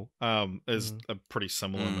Beautiful, is a pretty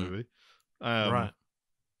similar movie. Right.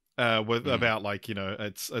 With about like, you know,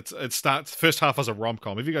 it starts first half as a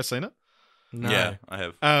rom-com. Have you guys seen it? No. Yeah,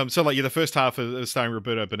 I have. So like the first half is starring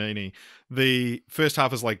Roberto Benigni. The first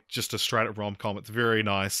half is like just a straight up rom-com. It's very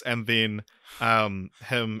nice. And then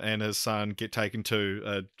him and his son get taken to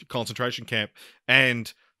a concentration camp,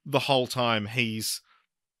 and the whole time he's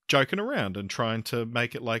joking around and trying to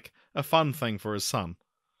make it like a fun thing for his son.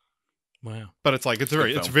 Wow. But it's like it's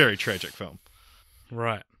a very tragic film.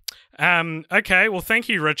 Right. Okay, well thank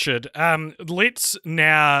you, Richard. Let's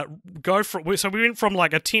now go for so we went from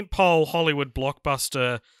like a tentpole Hollywood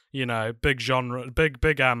blockbuster, you know, big genre, big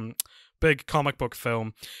comic book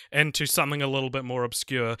film into something a little bit more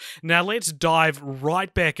obscure. Now let's dive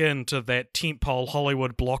right back into that tentpole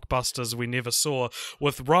Hollywood blockbusters we never saw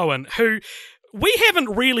with Rowan, who we haven't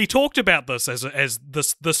really talked about this as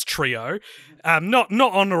this trio, not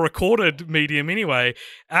on a recorded medium anyway.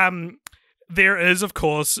 There is, of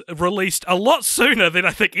course, released a lot sooner than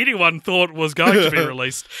I think anyone thought was going to be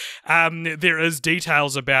released. There is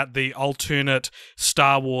details about the alternate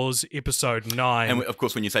Star Wars Episode 9. And of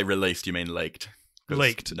course, when you say released, you mean leaked.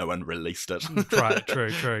 Leaked. No one released it. Right,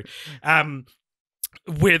 true.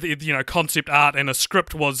 Where the concept art and a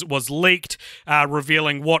script was leaked,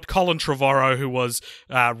 revealing what Colin Trevorrow, who was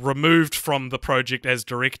removed from the project as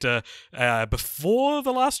director before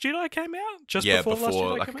The Last Jedi came out, before The Last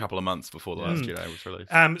Jedi like a couple of months before The Last Jedi was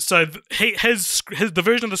released. So the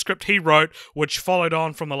version of the script he wrote, which followed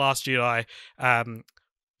on from The Last Jedi,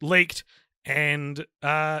 leaked. And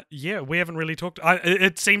we haven't really talked.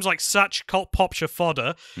 It seems like such cult Popture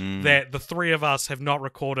fodder that the three of us have not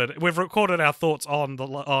recorded. We've recorded our thoughts on the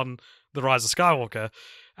Rise of Skywalker,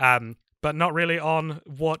 but not really on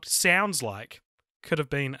what sounds like could have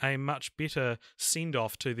been a much better send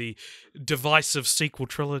off to the divisive sequel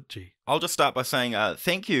trilogy. I'll just start by saying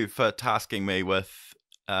thank you for tasking me with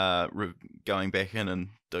going back in and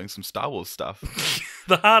doing some Star Wars stuff.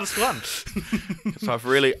 The hardest one. So I've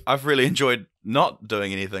really enjoyed not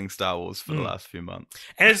doing anything Star Wars for the last few months.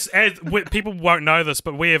 As people won't know this,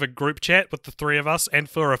 but we have a group chat with the three of us, and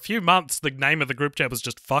for a few months, the name of the group chat was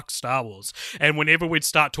just "Fuck Star Wars." And whenever we'd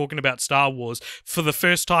start talking about Star Wars, for the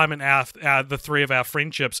first time in the three of our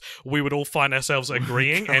friendships, we would all find ourselves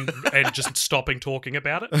agreeing and just stopping talking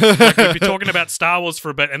about it. Like we'd be talking about Star Wars for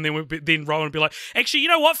a bit, and then Rowan would be like, "Actually, you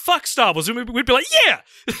know what? Fuck Star Wars," and we'd be like, "Yeah."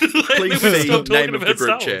 Please see name of the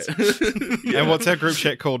group chat. And what's our group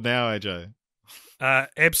chat called now, AJ?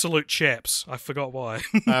 Absolute Chaps. I forgot why.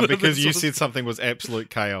 Because you said something was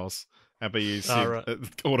absolute chaos, but you said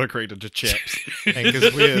auto-corrected to Chaps. And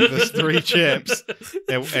because we're the three chaps,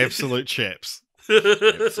 absolute chaps.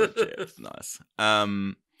 Absolute chaps. Nice.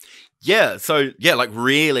 Like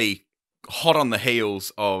really hot on the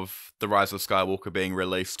heels of The Rise of Skywalker being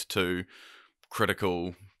released to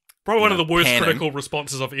critical... Probably one of the worst critical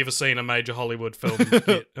responses I've ever seen a major Hollywood film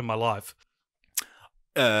get in my life.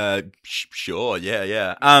 Sure,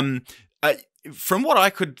 yeah. From what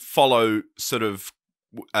I could follow, sort of,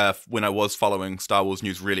 when I was following Star Wars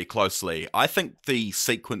news really closely, I think the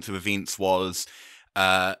sequence of events was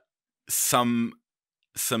some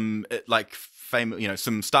like famous,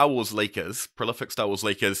 some Star Wars leakers, prolific Star Wars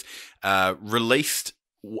leakers, released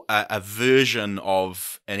a version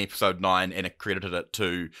of an episode 9 and accredited it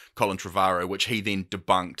to Colin Trevorrow, which he then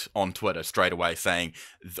debunked on Twitter straight away, saying,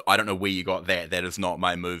 "I don't know where you got that. That is not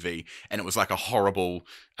my movie." And it was like a horrible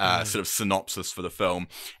sort of synopsis for the film.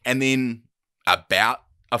 And then about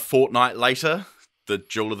a fortnight later, the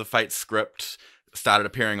Duel of the Fates script started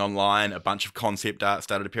appearing online. A bunch of concept art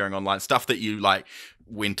started appearing online. Stuff that you like,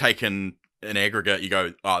 when taken in aggregate, you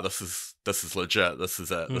go, "Oh, this is legit. This is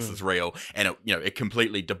it. This is real." And it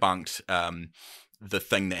completely debunked the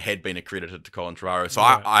thing that had been accredited to Colin Trevorrow. So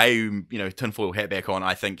I tinfoil hat back on.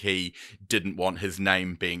 I think he didn't want his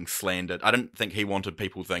name being slandered. I don't think he wanted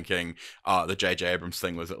people thinking, the J.J. Abrams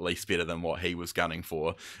thing was at least better than what he was gunning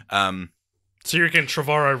for. So you reckon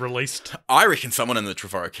Trevorrow released? I reckon someone in the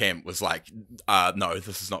Trevorrow camp was like, no,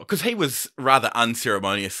 this is not. Because he was rather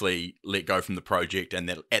unceremoniously let go from the project, and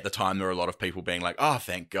that at the time there were a lot of people being like, "Oh,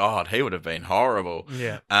 thank God, he would have been horrible."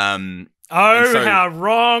 Yeah. Oh, so, how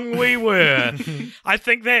wrong we were! I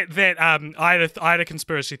think that I had a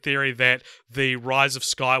conspiracy theory that the Rise of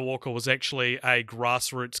Skywalker was actually a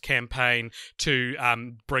grassroots campaign to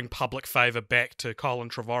bring public favor back to Colin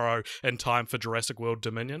Trevorrow in time for Jurassic World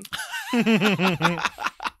Dominion.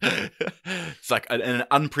 It's like an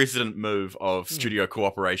unprecedented move of studio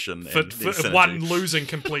cooperation for and one losing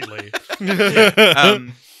completely.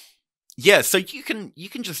 Yeah, so you can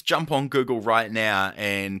just jump on Google right now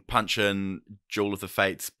and punch in Duel of the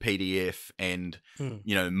Fates PDF, and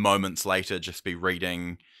moments later just be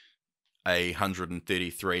reading a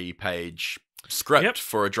 133-page script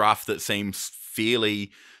for a draft that seems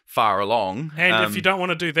fairly far along. And if you don't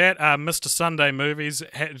want to do that, Mr. Sunday Movies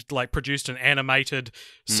had produced an animated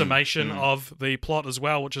summation of the plot as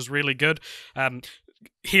well, which is really good.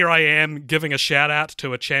 Here I am giving a shout out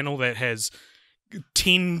to a channel that has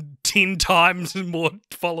 10 times more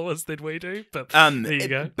followers than we do, but there you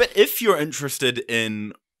go. But if you're interested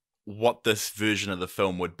in what this version of the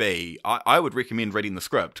film would be, I would recommend reading the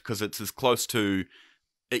script, because it's as close to,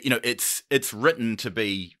 it's written to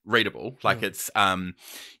be readable. Like it's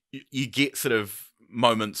you get sort of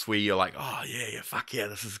moments where you're like, oh yeah, fuck yeah,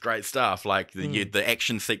 this is great stuff. Like the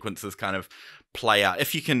action sequences kind of play out.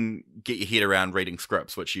 If you can get your head around reading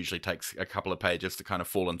scripts, which usually takes a couple of pages to kind of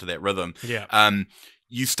fall into that rhythm,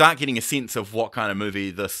 you start getting a sense of what kind of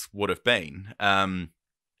movie this would have been. And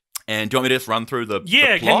do you want me to just run through the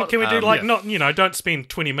plot? Can we do not don't spend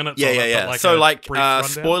 20 minutes on it, but so brief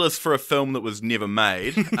spoilers for a film that was never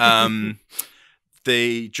made.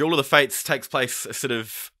 The Duel of the Fates takes place sort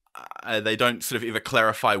of they don't sort of ever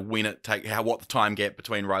clarify when what the time gap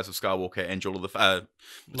between Rise of Skywalker and Duel of the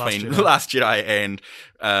Last Jedi and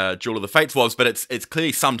Duel of the Fates was, but it's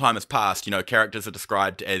clearly some time has passed. Characters are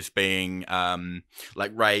described as being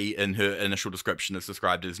like Rey in her initial description is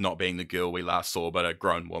described as not being the girl we last saw, but a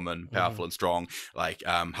grown woman, powerful and strong. Like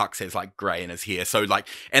Hux has grey in his hair, so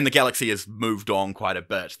and the galaxy has moved on quite a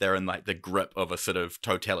bit. They're in the grip of a sort of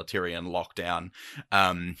totalitarian lockdown.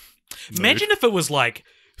 Imagine if it was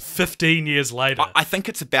 15 years later. I think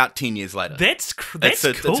it's about 10 years later. That's cool. It's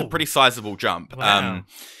a pretty sizable jump. Wow.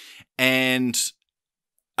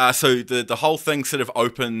 So the whole thing sort of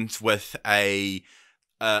opens with a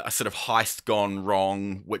sort of heist gone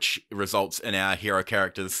wrong, which results in our hero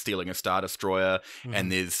characters stealing a Star Destroyer.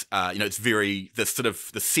 And there's, it's very,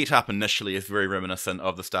 the setup initially is very reminiscent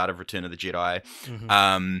of the start of Return of the Jedi.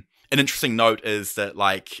 An interesting note is that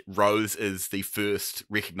Rose is the first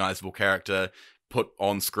recognizable character put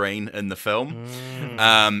on screen in the film,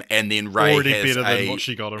 and then Rey already has better than what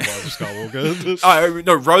she got in Rise of Skywalker.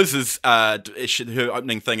 No, Rose is her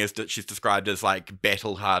opening thing is that she's described as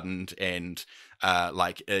battle hardened and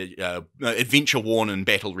adventure worn and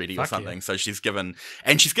battle ready or something. So she's given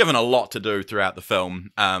a lot to do throughout the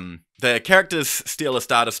film. The characters steal a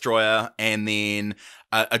Star Destroyer, and then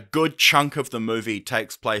a good chunk of the movie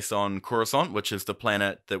takes place on Coruscant, which is the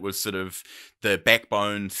planet that was sort of the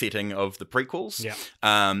backbone setting of the prequels. Yeah.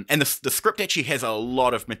 And the script actually has a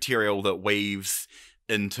lot of material that weaves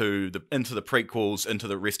into the prequels, into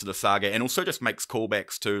the rest of the saga, and also just makes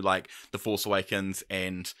callbacks to The Force Awakens,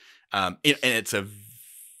 and it's a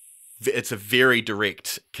very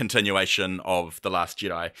direct continuation of The Last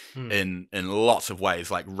Jedi in lots of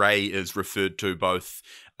ways. Rey is referred to both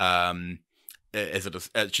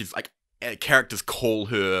she's characters call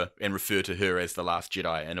her and refer to her as the Last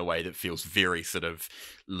Jedi in a way that feels very sort of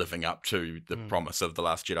living up to the promise of the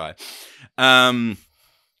Last Jedi.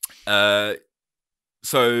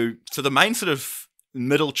 So the main sort of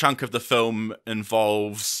middle chunk of the film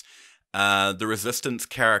involves the Resistance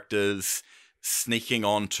characters sneaking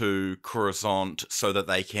onto Coruscant so that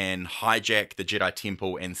they can hijack the Jedi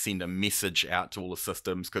Temple and send a message out to all the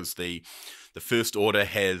systems, because the First Order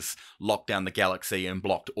has locked down the galaxy and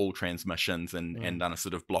blocked all transmissions and done a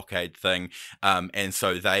sort of blockade thing. And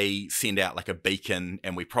so they send out a beacon,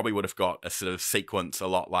 and we probably would have got a sort of sequence a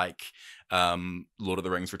lot like Lord of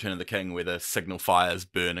the Rings Return of the King, where the signal fires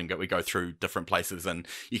burn and we go through different places, and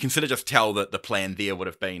you can sort of just tell that the plan there would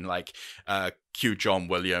have been cue John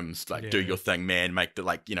Williams, do your thing, man, make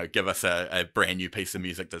the give us a brand new piece of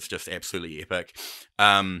music that's just absolutely epic.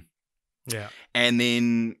 And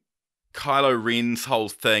then Kylo Ren's whole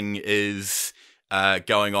thing is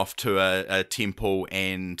going off to a temple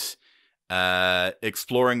and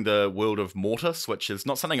exploring the world of Mortis, which is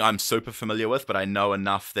not something I'm super familiar with, but I know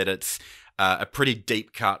enough that it's a pretty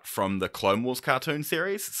deep cut from the Clone Wars cartoon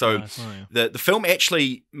series. So the film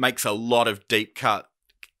actually makes a lot of deep cut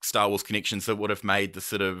Star Wars connections that would have made the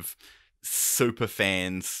sort of super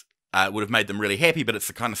fans would have made them really happy, but it's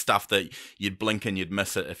the kind of stuff that you'd blink and you'd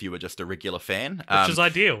miss it if you were just a regular fan. Which is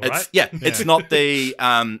ideal, right? It's not the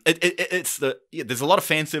it's the there's a lot of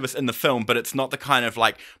fan service in the film, but it's not the kind of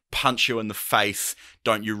like punch you in the face.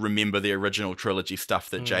 Don't you remember the original trilogy stuff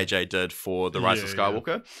that JJ did for The Rise of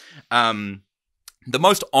Skywalker? The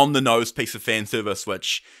most on the nose piece of fan service,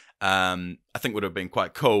 which I think would have been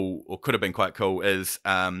quite cool, or could have been quite cool, is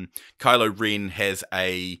Kylo Ren has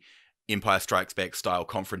a Empire Strikes Back style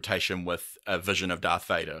confrontation with a vision of Darth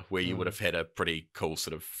Vader, where you would have had a pretty cool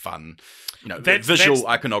sort of fun, visual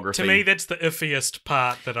iconography. To me, that's the iffiest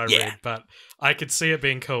part that I read, but I could see it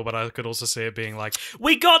being cool, but I could also see it being like,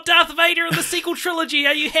 we got Darth Vader in the sequel trilogy,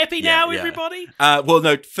 are you happy now, everybody? Well,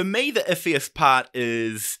 no, for me, the iffiest part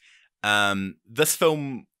is this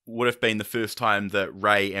film would have been the first time that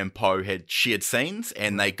Rey and Poe had shared scenes,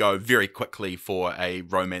 and they go very quickly for a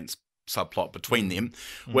romance subplot between them,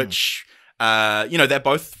 which they're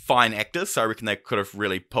both fine actors, so I reckon they could have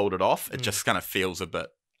really pulled it off. It just kind of feels a bit,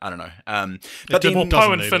 I don't know. But then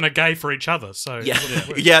Poe and Finn are gay for each other, so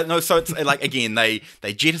so it's like, again, they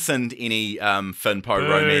jettisoned any Finn Poe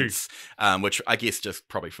romance, which I guess just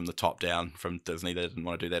probably from the top down from Disney, they didn't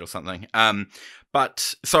want to do that or something.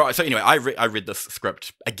 But so anyway, I read this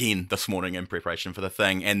script again this morning in preparation for the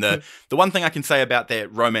thing, and the one thing I can say about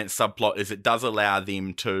that romance subplot is it does allow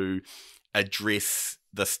them to address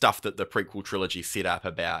the stuff that the prequel trilogy set up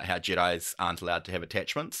about how Jedis aren't allowed to have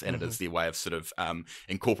attachments, and it is their way of sort of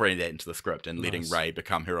incorporating that into the script and letting Rey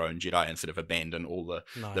become her own Jedi and sort of abandon all the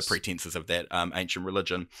pretenses of that ancient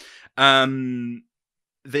religion. The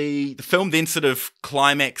film then sort of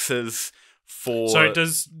climaxes. So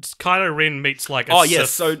does Kylo Ren meets like a Sith?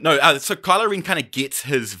 So Kylo Ren kind of gets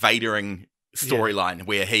his Vadering storyline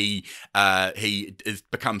where he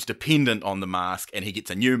becomes dependent on the mask, and he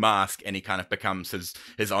gets a new mask, and he kind of becomes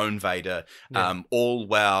his own Vader, all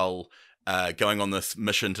while going on this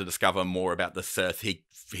mission to discover more about the Sith.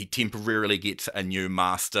 He temporarily gets a new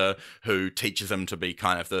master who teaches him to be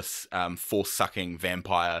kind of this force-sucking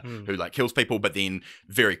vampire who like kills people, but then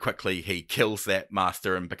very quickly he kills that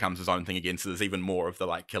master and becomes his own thing again. So there's even more of the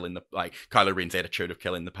like killing the Kylo Ren's attitude of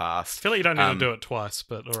killing the past. I feel like you don't need to do it twice,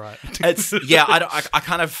 but all right. It's I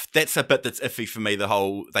kind of, that's a bit that's iffy for me. The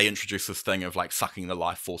whole, they introduce this thing of like sucking the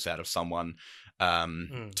life force out of someone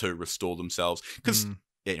to restore themselves. Because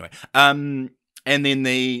anyway, and then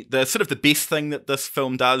the sort of the best thing that this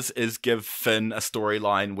film does is give Finn a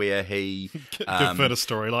storyline where he give Finn a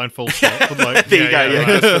storyline, full stop. Like, there you go,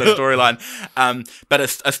 give Finn a storyline. But a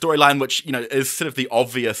storyline which is sort of the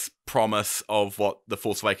obvious promise of what the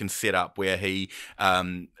Force Awakens set up, where he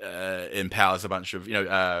empowers a bunch of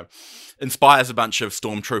inspires a bunch of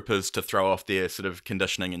stormtroopers to throw off their sort of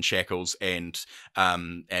conditioning and shackles and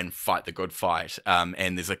fight the good fight.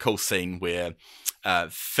 And there's a cool scene where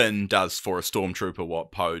Finn does for a stormtrooper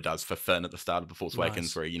what Poe does for Finn at the start of the Force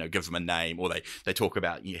Awakens, where he gives him a name, or they talk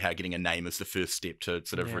about how getting a name is the first step to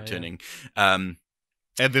sort of returning. And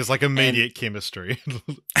there's like immediate chemistry.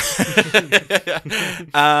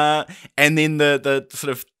 And then the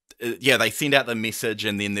sort of they send out the message,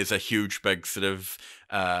 and then there's a huge big sort of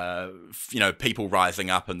people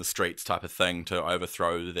rising up in the streets type of thing to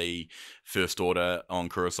overthrow the First Order on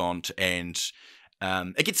Coruscant, and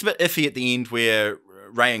it gets a bit iffy at the end where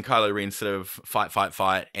Rey and Kylo Ren sort of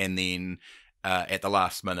fight, and then at the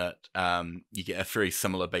last minute, you get a very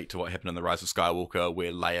similar beat to what happened in The Rise of Skywalker,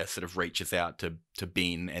 where Leia sort of reaches out to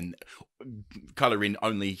Ben, and Kylo Ren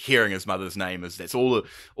only hearing his mother's name that's all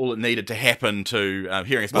it needed to happen to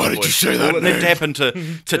hearing his mother's voice. All it needed to happen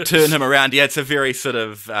to turn him around. Yeah, it's a very sort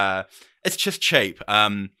of it's just cheap.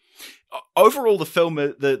 Overall, the film,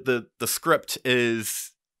 the script is,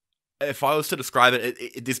 if I was to describe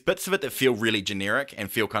it, there's bits of it that feel really generic and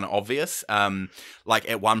feel kind of obvious. Like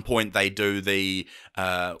at one point they do the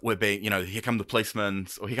we're being, here come the policemen,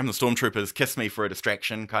 or here come the stormtroopers, kiss me for a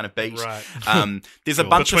distraction kind of beat. Right. There's a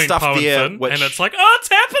bunch of stuff there, and it's like, oh, it's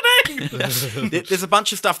happening. There's a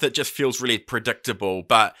bunch of stuff that just feels really predictable,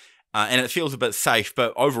 but and it feels a bit safe.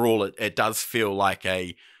 But overall, it does feel like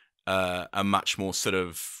a much more sort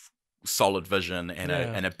of solid vision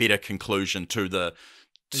and a better conclusion to that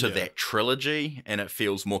trilogy, and it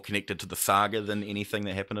feels more connected to the saga than anything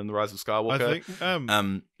that happened in The Rise of Skywalker. I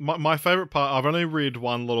think my favorite part, I've only read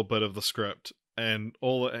one little bit of the script, and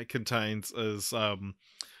all it contains is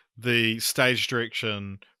the stage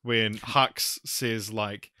direction when Hux says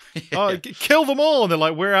like, "Oh, kill them all," and they're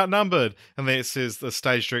like, "We're outnumbered," and then it says, the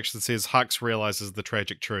stage direction says, Hux realizes the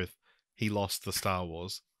tragic truth: he lost the Star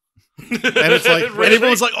Wars. And it's like, really? And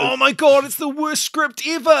everyone's like, "Oh my god, it's the worst script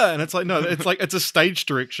ever!" And it's like, no, it's a stage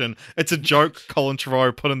direction. It's a joke Colin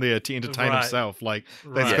Trevorrow put in there to entertain himself. Like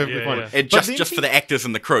that's perfectly fine. And just for the actors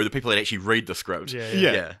and the crew, the people that actually read the script.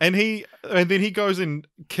 Yeah. And then he goes and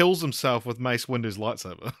kills himself with Mace Windu's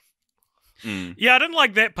lightsaber. Yeah, I didn't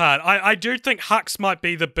like that part. I do think Hux might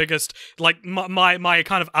be the biggest, like, my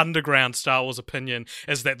kind of underground Star Wars opinion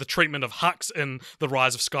is that the treatment of Hux in The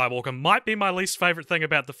Rise of Skywalker might be my least favourite thing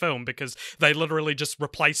about the film, because they literally just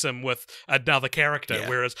replace him with another character,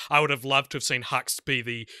 whereas I would have loved to have seen Hux be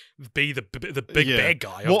the big bad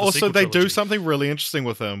guy. Well, also they do something really interesting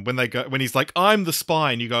with him when he's like, "I'm the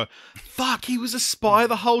spy," and you go, "Fuck, he was a spy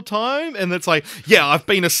the whole time," and it's like, "Yeah, I've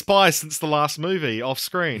been a spy since the last movie off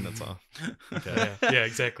screen." It's like, okay. Yeah,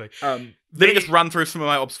 exactly. Let me just run through some of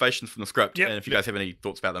my observations from the script, and if you guys have any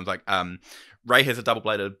thoughts about them, like Rey has a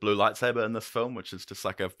double-bladed blue lightsaber in this film, which is just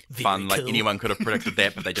like a fun, like anyone could have predicted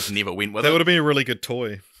that, but they just never went with it. That would have been a really good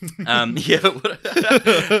toy. A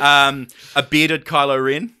bearded Kylo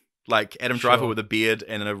Ren, like Adam Driver with a beard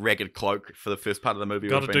and a ragged cloak for the first part of the movie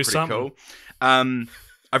would have been pretty cool.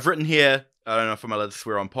 I've written here, I don't know if I'm allowed to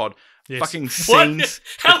swear on pod, fucking scenes.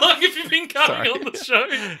 How long have you been coming on the show?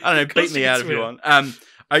 I don't know, beat me out if you want.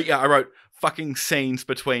 I wrote fucking scenes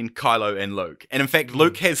between Kylo and Luke. And in fact,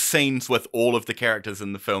 Luke has scenes with all of the characters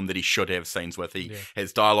in the film that he should have scenes with. He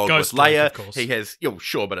has dialogue with Leia. He has,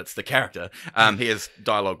 sure, but it's the character. He has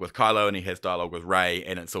dialogue with Kylo and he has dialogue with Rey,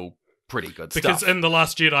 and it's all pretty good stuff. Because in The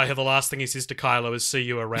Last Jedi, the last thing he says to Kylo is, "See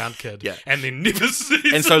you around, kid." And then never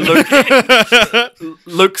sees And so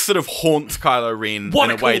Luke sort of haunts Kylo Ren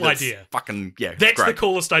in a way that's fucking, that's great. The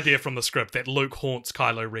coolest idea from the script, that Luke haunts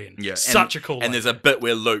Kylo Ren. Such a cool idea. And there's a bit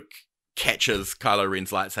where Luke catches Kylo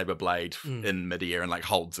Ren's lightsaber blade in midair and like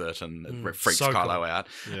holds it, and it freaks Kylo out.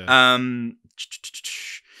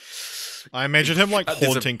 I imagine him like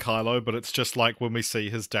haunting Kylo, but it's just like when we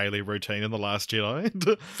see his daily routine in The Last Jedi.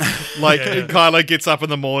 Kylo gets up in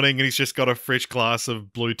the morning and he's just got a fresh glass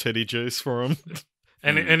of blue titty juice for him.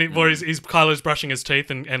 And he's Kylo's brushing his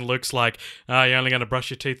teeth, and Luke's like, "You're only going to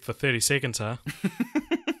brush your teeth for 30 seconds, huh?"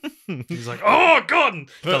 He's like, "Oh god!" And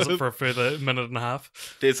does it for a further minute and a half.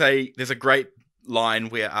 There's a great line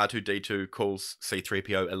where R2D2 calls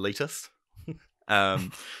C3PO elitist.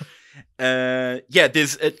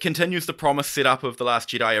 It continues the promise set up of The Last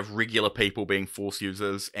Jedi of regular people being Force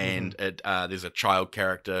users, and there's a child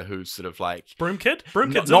character who's sort of like Broom Kid,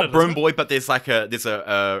 not Broom Boy, but there's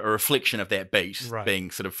a reflection of that beat being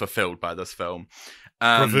sort of fulfilled by this film.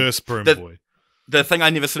 Reverse Broom Boy. The thing I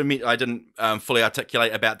never I didn't fully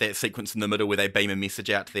articulate about that sequence in the middle where they beam a message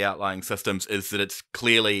out to the outlying systems is that it's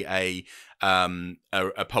clearly a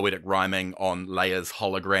poetic rhyming on Leia's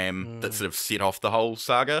hologram that sort of set off the whole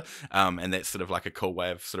saga, and that's sort of like a cool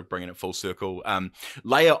way of sort of bringing it full circle.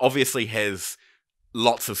 Leia obviously has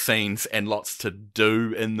lots of scenes and lots to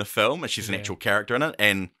do in the film, and she's an actual character in it,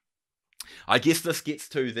 and I guess this gets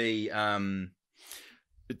to the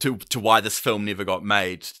to why this film never got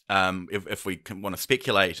made. If we want to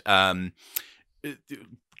speculate, Carrie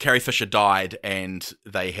Fisher died, and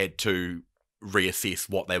they had to reassess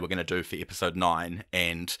what they were going to do for episode 9,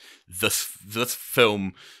 and this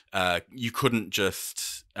film you couldn't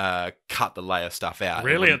just cut the Leia stuff out.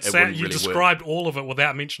 Really, you described all of it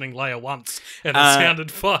without mentioning Leia once, and it sounded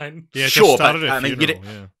fine. Yeah, sure, but I mean,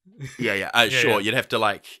 sure, you'd have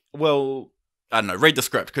to I don't know, read the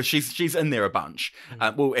script, because she's in there a bunch.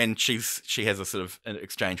 And she has a sort of an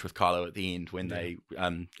exchange with Kylo at the end when they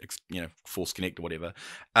force connect or whatever.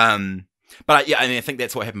 But I think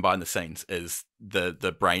that's what happened behind the scenes is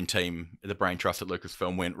the brain team, the brain trust at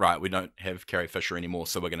Lucasfilm went, right, we don't have Carrie Fisher anymore,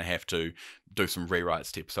 so we're going to have to do some rewrites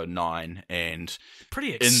to episode 9. And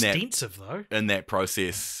pretty extensive, though. In that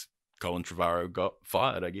process, Colin Trevorrow got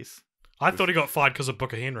fired, I guess. I thought he got fired because of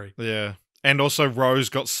Booker Henry. Yeah. And also Rose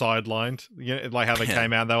got sidelined. Like how they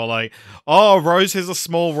came out, they were like, "Oh, Rose has a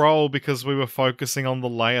small role because we were focusing on the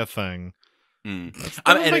Leia thing."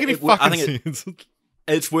 Doesn't make any fucking sense.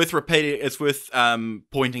 It's worth repeating. It's worth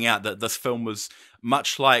pointing out that this film was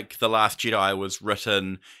much like The Last Jedi was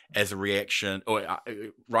written as a reaction. Or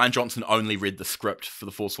Rian Johnson only read the script for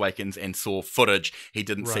The Force Awakens and saw footage. He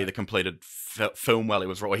didn't see the completed film while he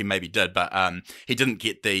was, or he maybe did, but he didn't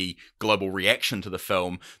get the global reaction to the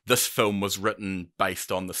film. This film was written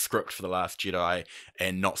based on the script for The Last Jedi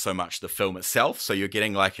and not so much the film itself. So you're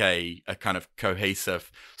getting like a kind of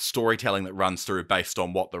cohesive storytelling that runs through based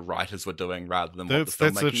on what the writers were doing rather than what the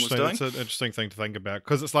filmmaking was doing. That's an interesting thing to think about,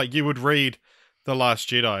 because it's like you would read The Last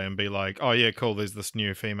Jedi and be like, "Oh yeah, cool, there's this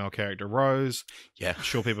new female character, Rose. Yeah.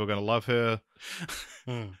 Sure, people are going to love her."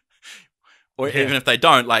 Or even if they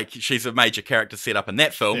don't, like, she's a major character set up in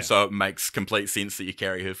that film, so it makes complete sense that you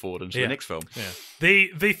carry her forward into the next film. Yeah.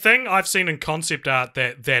 The thing I've seen in concept art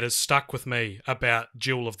that has stuck with me about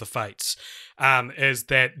Duel of the Fates is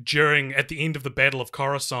that at the end of the Battle of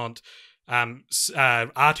Coruscant,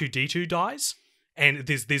 R2-D2 dies. And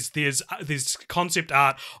there's concept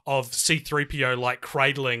art of C-3PO like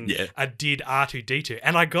cradling a dead R2-D2.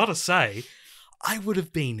 And I gotta say, I would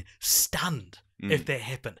have been stunned if that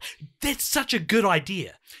happened. That's such a good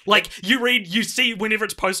idea. Like, you see whenever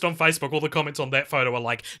it's posted on Facebook, all the comments on that photo are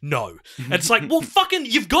like, no. It's like, well, fucking,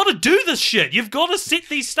 you've got to do this shit. You've got to set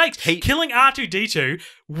these stakes. Killing R2-D2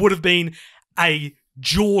 would have been a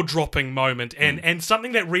jaw-dropping moment and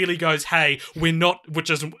something that really goes, hey, we're not, which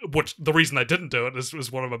the reason they didn't do it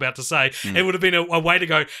is what I'm about to say. It would have been a way to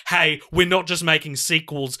go, hey, we're not just making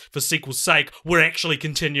sequels for sequel's sake, we're actually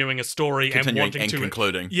continuing a story and wanting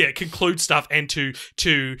to conclude stuff and to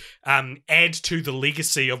add to the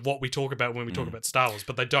legacy of what we talk about when we talk about Star Wars,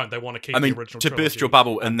 but they don't. They want to keep the original trilogy. Burst your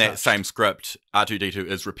bubble, in that same script, R2-D2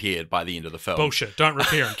 is repaired by the end of the film. Bullshit. Don't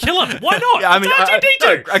repair him. Kill him. Why not?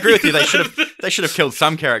 R2-D2. I agree with you. They should have killed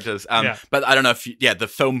some characters, but I don't know if the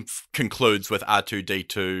film concludes with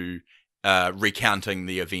R2-D2 recounting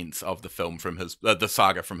the events of the film from his the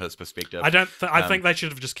saga from his perspective. I think they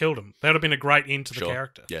should have just killed him. That would have been a great end to the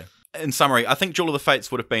character. Yeah. In summary, I think Duel of the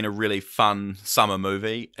Fates would have been a really fun summer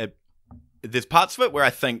movie. There's parts of it where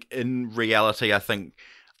I think, in reality,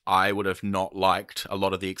 I would have not liked a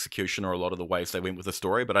lot of the execution or a lot of the ways they went with the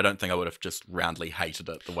story, but I don't think I would have just roundly hated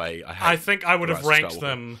it the way I hate. I think I would have ranked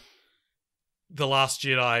them The Last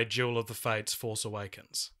Jedi, Duel of the Fates, Force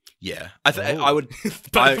Awakens. Yeah, I would.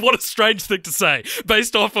 But what a strange thing to say.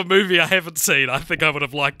 Based off a movie I haven't seen, I think I would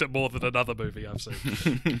have liked it more than another movie I've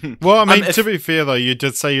seen. Well, I mean, to be fair though, you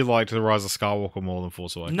did say you liked The Rise of Skywalker more than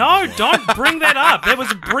Force Awakens. No, don't bring that up. There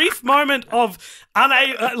was a brief moment of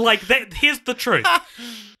that. Here's the truth: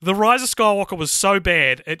 The Rise of Skywalker was so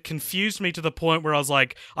bad it confused me to the point where I was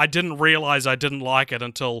like, I didn't realize I didn't like it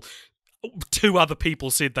until 2 other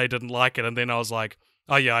people said they didn't like it, and then I was like,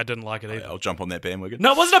 oh yeah, I didn't like it either. I'll jump on that bandwagon.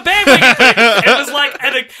 No, it wasn't a bandwagon thing.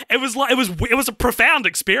 It was a profound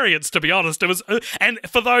experience, to be honest. It was, and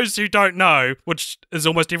for those who don't know, which is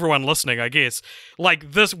almost everyone listening, I guess,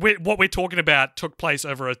 like this, what we're talking about took place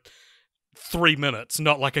over 3 minutes,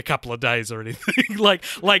 not like a couple of days or anything. like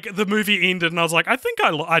the movie ended, and I was like, I think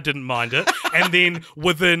I didn't mind it, and then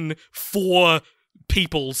within 4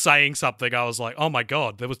 people saying something, I was like, oh my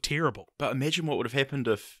god, that was terrible. But imagine what would have happened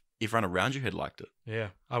if everyone around you had liked it. Yeah,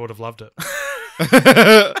 I would have loved it.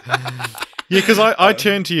 Yeah, because I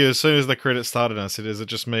turned to you as soon as the credits started and I said, is it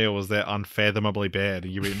just me or was that unfathomably bad?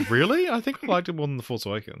 And you went, really? I think I liked it more than The Force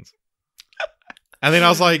Awakens. And then I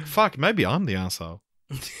was like, fuck, maybe I'm the asshole.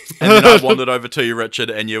 And then I wandered over to you, Richard,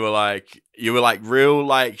 and you were like real,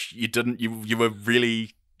 like you were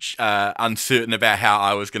really uncertain about how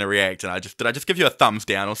I was going to react, and did I just give you a thumbs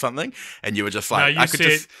down or something? And you were just like, no,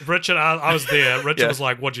 Richard, I was there. Richard was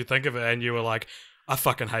like, what'd you think of it? And you were like, I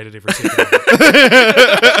fucking hated every second of it.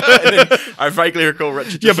 And then I vaguely recall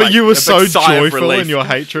Richard but you were so joyful in your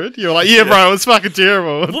hatred. You were like, bro, it was fucking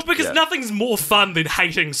terrible. Well, because nothing's more fun than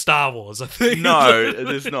hating Star Wars, I think. No, it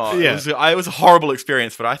is not. Yeah. It was a horrible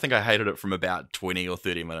experience, but I think I hated it from about 20 or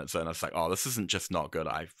 30 minutes in. I was like, oh, this isn't just not good.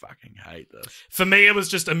 I fucking hate this. For me, it was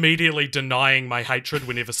just immediately denying my hatred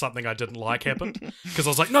whenever something I didn't like happened. Because I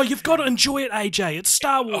was like, no, you've got to enjoy it, AJ. It's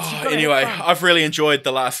Star Wars. Anyway, I've really enjoyed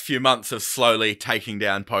the last few months of slowly taking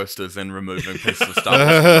down posters and removing pieces of Star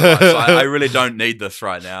Wars. So I really don't need this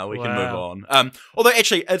right now. We can move on. Although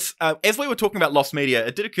actually, it's as we were talking about lost media,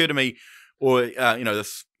 it did occur to me, or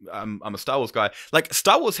this. I'm a Star Wars guy. Like,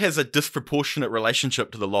 Star Wars has a disproportionate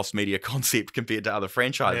relationship to the lost media concept compared to other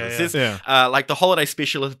franchises. Like the holiday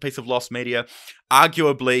special is a piece of lost media.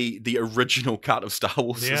 Arguably, the original cut of Star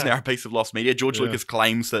Wars is now a piece of lost media. George Lucas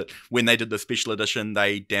claims that when they did the special edition,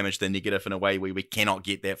 they damaged the negative in a way where we cannot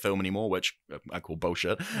get that film anymore, which I call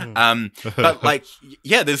bullshit. But like,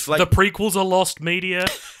 there's like the prequels are lost media.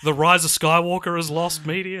 The Rise of Skywalker is lost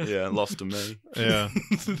media. Yeah, lost to me. Yeah,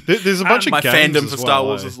 there's a bunch of my games fandom for Star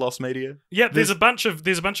Wars is lost media. Yeah, there's a bunch of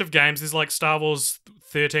games. There's like Star Wars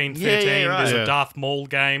 13. There's a Darth Maul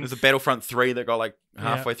game. There's a Battlefront 3 that got like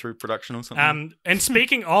halfway through production or something. And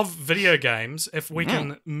speaking of video games, if we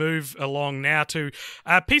can move along now to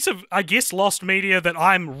a piece of, I guess, lost media that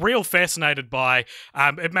I'm real fascinated by.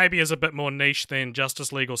 It maybe is a bit more niche than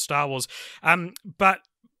Justice League or Star Wars. But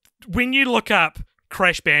when you look up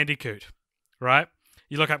Crash Bandicoot, right?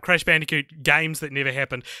 You look up Crash Bandicoot games that never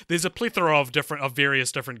happened. There's a plethora of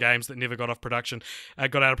various different games that never got out of production.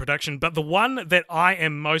 But the one that I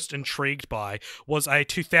am most intrigued by was a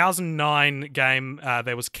 2009 game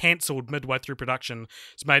that was cancelled midway through production.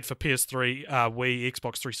 It's made for PS3, Wii,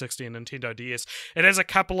 Xbox 360, and Nintendo DS. It has a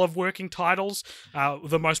couple of working titles.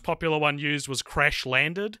 The most popular one used was Crash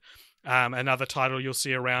Landed. Another title you'll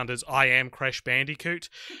see around is I Am Crash Bandicoot.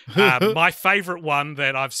 My favourite one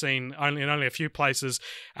that I've seen in only a few places,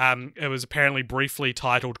 it was apparently briefly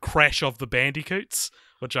titled Crash of the Bandicoots,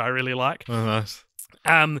 which I really like. Oh, nice.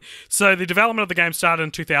 So the development of the game started in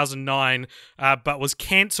 2009, but was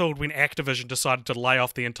cancelled when Activision decided to lay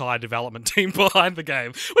off the entire development team behind the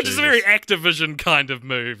game, which is a very Activision kind of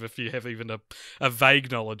move if you have even a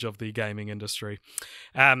vague knowledge of the gaming industry.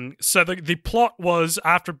 So the plot was,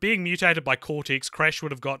 after being mutated by Cortex, Crash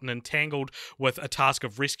would have gotten entangled with a task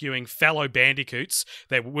of rescuing fellow bandicoots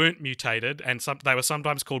that weren't mutated, and they were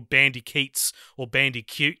sometimes called bandicoots or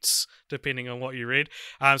bandicoots, depending on what you read.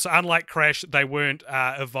 So unlike Crash, they weren't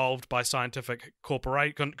evolved by scientific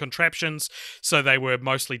contraptions, so they were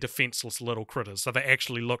mostly defenseless little critters. So they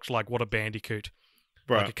actually looked like what a bandicoot,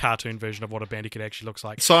 like a cartoon version of what a bandicoot actually looks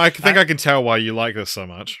like. So I think I can tell why you like this so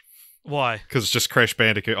much. Why? Because it's just Crash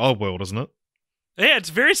Bandicoot Oddworld, isn't it? Yeah, it's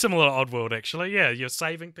very similar to Oddworld, actually. Yeah, you're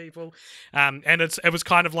saving people. And it was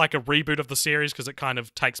kind of like a reboot of the series because it kind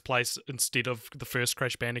of takes place instead of the first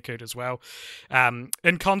Crash Bandicoot as well.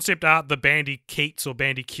 In concept art, the bandicoots or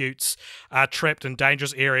bandicoots are trapped in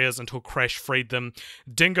dangerous areas until Crash freed them.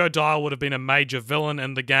 Dingo Dial would have been a major villain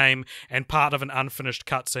in the game, and part of an unfinished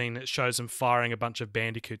cutscene shows him firing a bunch of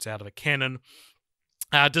bandicoots out of a cannon.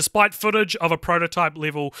 Despite footage of a prototype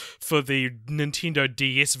level for the Nintendo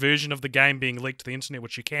DS version of the game being leaked to the internet,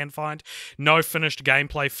 which you can find, no finished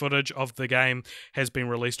gameplay footage of the game has been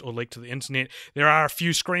released or leaked to the internet. There are a few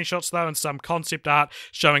screenshots, though, and some concept art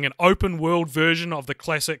showing an open-world version of the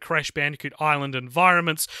classic Crash Bandicoot Island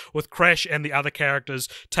environments, with Crash and the other characters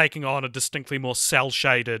taking on a distinctly more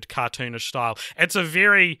cel-shaded, cartoonish style. It's a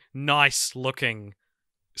very nice-looking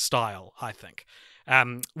style, I think.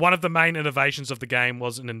 One of the main innovations of the game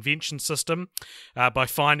was an invention system. By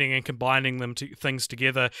finding and combining things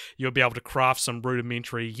together, you'll be able to craft some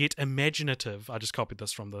rudimentary yet imaginative, I just copied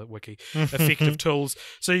this from the wiki, effective tools.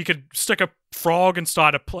 So you could stick a frog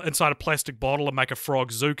inside a plastic bottle and make a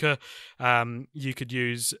frog zooka. You could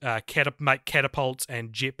use make catapults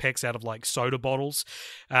and jetpacks out of like soda bottles.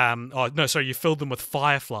 You fill them with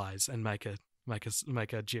fireflies and make a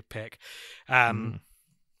jetpack.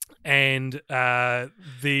 And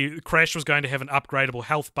the Crash was going to have an upgradable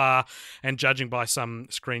health bar, and judging by some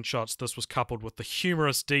screenshots, this was coupled with the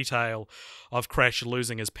humorous detail of Crash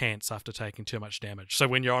losing his pants after taking too much damage. So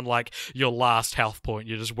when you're on like your last health point,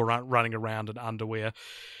 you're just running around in underwear.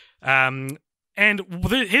 And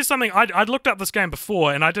here's something, I'd looked up this game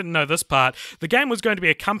before, and I didn't know this part. The game was going to be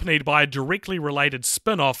accompanied by a directly related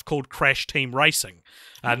spin-off called Crash Team Racing.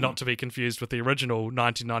 Not to be confused with the original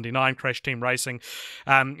 1999 Crash Team Racing.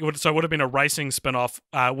 So it would have been a racing spin-off,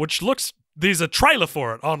 which looks... There's a trailer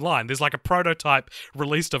for it online. There's like a prototype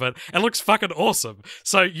released of it. It looks fucking awesome.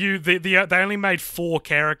 So they only made 4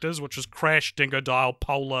 characters, which was Crash, Dingo Dial,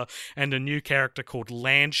 Polar, and a new character called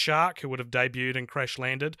Land Shark, who would have debuted in Crash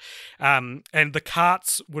Landed. And the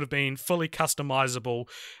karts would have been fully customizable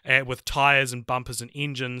with tires and bumpers and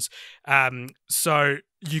engines. So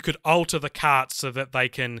you could alter the karts so that they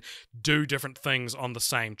can do different things on the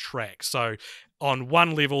same track. So on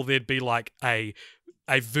one level, there'd be like a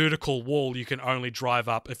vertical wall you can only drive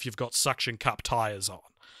up if you've got suction cup tires on.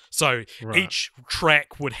 So each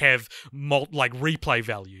track would have replay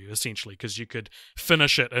value, essentially, because you could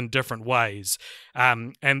finish it in different ways.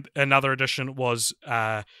 And another addition was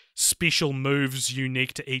special moves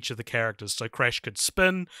unique to each of the characters. So Crash could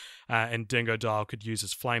spin, and Dingo Dial could use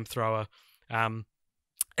his flamethrower.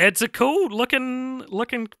 It's a cool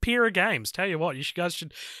looking pair of games. Tell you what, you guys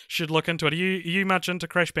should look into it. Are you much into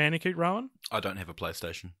Crash Bandicoot, Rowan? I don't have a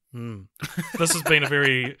PlayStation. This has been a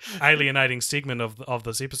very alienating segment of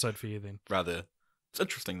this episode for you, then. Rather, it's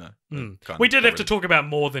interesting though. We did have to talk about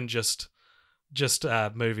more than just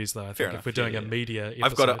movies, though. I think if we're doing a media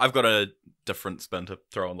episode. I've got a different spin to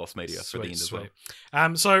throw on Lost Media for the end as well.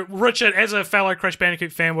 So, Richard, as a fellow Crash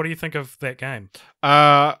Bandicoot fan, what do you think of that game?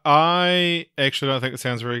 I actually don't think it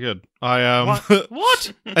sounds very good.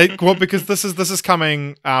 What? Well, because this is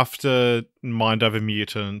coming after Mind Over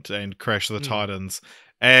Mutant and Crash of the Titans,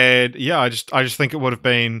 and yeah, I just think it would have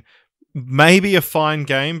been maybe a fine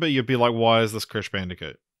game, but you'd be like, why is this Crash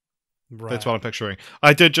Bandicoot? Right. That's what I'm picturing.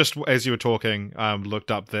 I did just, as you were talking,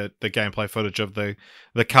 looked up the gameplay footage of the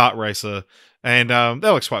kart racer, and that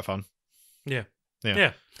looks quite fun. Yeah.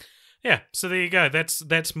 Yeah. So there you go.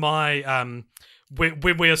 That's my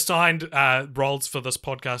when we assigned roles for this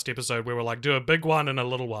podcast episode, we were like, do a big one and a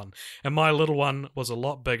little one. And my little one was a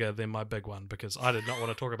lot bigger than my big one because I did not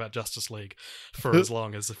want to talk about Justice League for as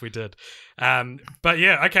long as if we did. But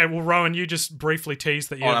yeah, okay. Well, Rowan, you just briefly teased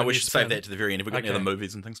that you. Oh, no, we should save that to the very end. Have we got any other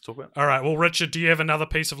movies and things to talk about? All right. Well, Richard, do you have another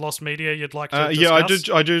piece of lost media you'd like to discuss?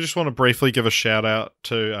 Yeah, I do just want to briefly give a shout out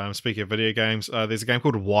to, speaking of video games, there's a game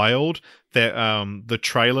called Wild that the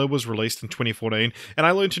trailer was released in 2014, and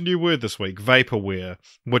I learned a new word this week, vaporware,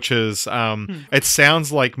 which is, it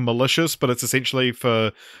sounds like malicious, but it's essentially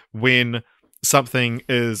for when something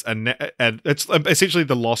is, it's essentially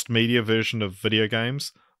the lost media version of video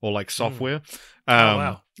games, or like software.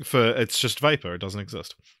 It's just vapor, it doesn't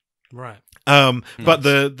exist. Right. But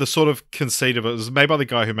the sort of conceit of it was made by the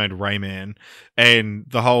guy who made Rayman, and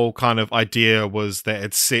the whole kind of idea was that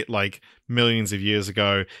it's set like millions of years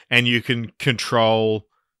ago, and you can control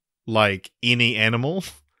like any animal.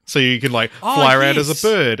 So you can like fly around as a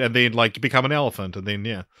bird, and then like become an elephant, and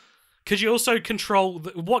then Could you also control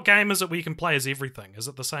what game is it where you can play as everything? Is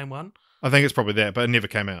it the same one? I think it's probably that, but it never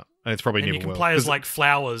came out, and it's probably never will. And you can play as like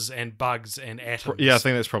flowers and bugs and atoms. Yeah, I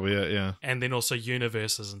think that's probably it. Yeah, and then also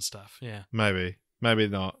universes and stuff. Yeah, maybe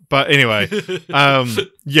not. But anyway,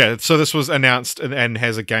 yeah. So this was announced and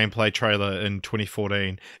has a gameplay trailer in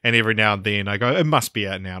 2014, and every now and then I go, it must be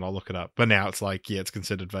out now, and I'll look it up. But now it's like, yeah, it's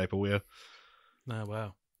considered vaporware. Oh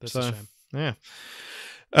wow, that's a shame.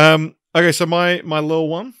 Yeah. Okay, so my little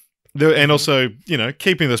one, and also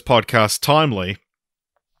keeping this podcast timely.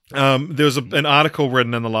 There was an article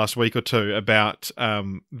written in the last week or two about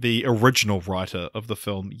the original writer of the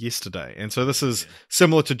film Yesterday, and so this is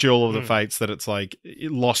similar to Duel of the Fates, that it's like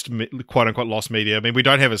quote unquote lost media. I mean, we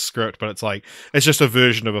don't have a script, but it's just a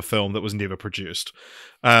version of a film that was never produced.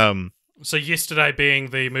 So Yesterday being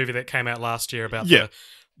the movie that came out last year about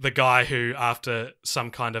the guy who, after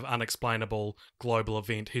some kind of unexplainable global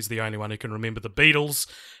event, he's the only one who can remember the Beatles,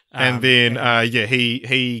 and then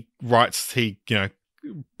he writes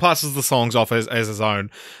passes the songs off as his own,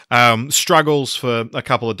 struggles for a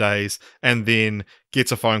couple of days, and then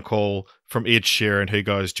gets a phone call from Ed Sheeran, who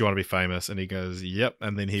goes, "Do you want to be famous?" And he goes, "Yep."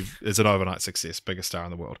 And then he is an overnight success, biggest star in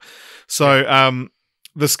the world. So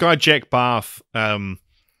this guy Jack Barth,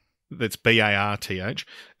 that's Barth,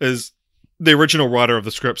 is the original writer of the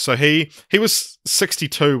script. So he was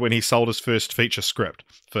 62 when he sold his first feature script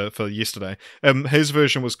for Yesterday. His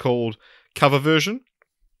version was called Cover Version.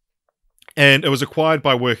 And it was acquired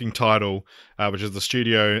by Working Title, which is the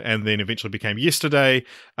studio, and then eventually became Yesterday.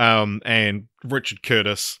 And Richard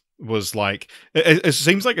Curtis was like, it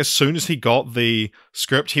seems like as soon as he got the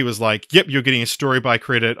script, he was like, "Yep, you're getting a story by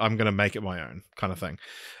credit. I'm going to make it my own," kind of thing.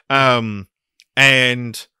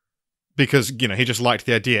 And because he just liked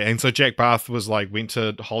the idea, and so Jack Barth was like, went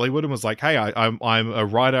to Hollywood and was like, "Hey, I'm a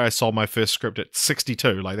writer. I sold my first script at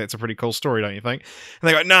 62. Like, that's a pretty cool story, don't you think?" And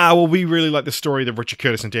they go, "Nah, well, we really like the story that Richard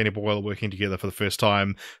Curtis and Danny Boyle are working together for the first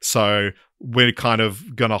time, so we're kind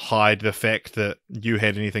of gonna hide the fact that you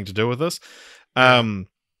had anything to do with this."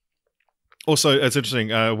 Also, it's interesting,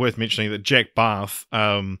 worth mentioning that Jack Barth,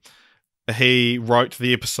 he wrote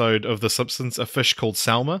the episode of The Simpsons, A Fish Called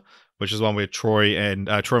Selma, which is one where Troy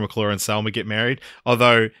McClure and Selma get married.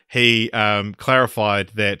 Although he clarified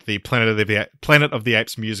that the Planet of the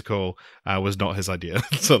Apes musical was not his idea.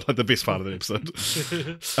 So like the best part of the episode.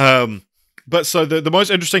 But so the most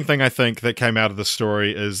interesting thing I think that came out of the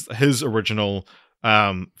story is his original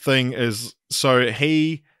thing is, so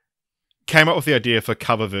he came up with the idea for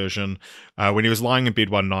Cover Version when he was lying in bed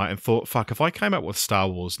one night and thought, "Fuck, if I came up with Star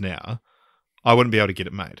Wars now, I wouldn't be able to get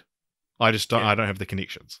it made. I just don't. I don't have the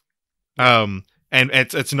connections." And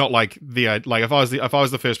it's not like like if I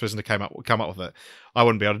was the first person to come up with it, I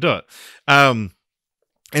wouldn't be able to do it.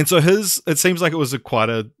 And so it seems like it was quite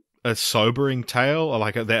a sobering tale,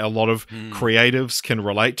 like that a lot of creatives can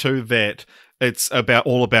relate to, that it's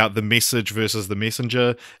all about the message versus the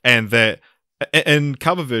messenger, and that in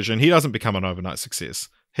Cover Version he doesn't become an overnight success.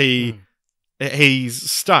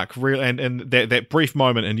 He's stuck real, and that brief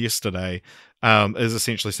moment in Yesterday is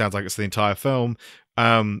essentially, sounds like it's the entire film,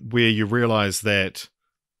 where you realize that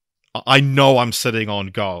I know I'm sitting on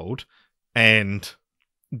gold and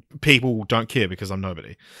people don't care because I'm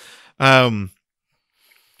nobody.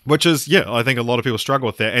 Which is, I think a lot of people struggle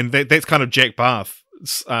with that, and that's kind of Jack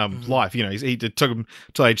Barth's life. It took him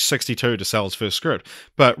till age 62 to sell his first script.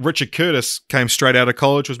 But Richard Curtis came straight out of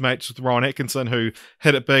college, was mates with Rowan Atkinson, who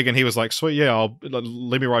hit it big, and he was like, "Sweet,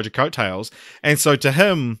 let me ride your coattails." And so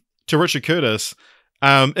to Richard Curtis,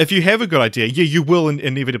 if you have a good idea, you will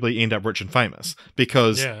inevitably end up rich and famous,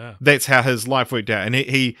 because that's how his life worked out. And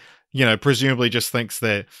he presumably just thinks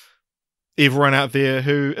that everyone out there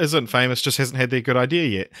who isn't famous just hasn't had their good idea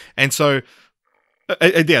yet. And so,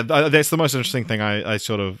 that's the most interesting thing I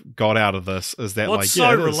sort of got out of this, is that it's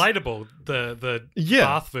so relatable, the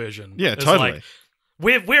Bath version. Yeah, totally. Like,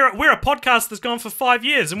 we're a podcast that's gone for 5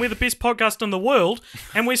 years, and we're the best podcast in the world,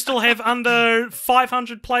 and we still have under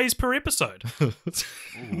 500 plays per episode.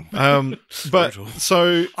 But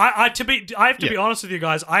so I have to be honest with you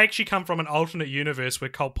guys. I actually come from an alternate universe where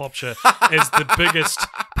Cult Popture is the biggest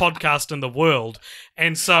podcast in the world,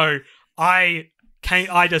 and so I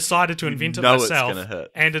decided to invent it myself,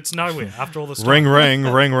 and it's nowhere after all this time. Ring, ring,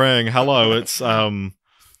 ring, ring. Hello, it's the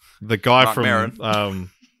guy Mark from Maron.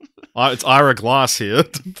 It's Ira Glass here.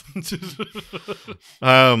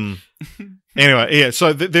 Anyway, yeah.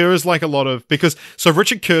 So there is like a lot of so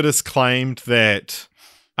Richard Curtis claimed that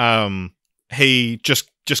he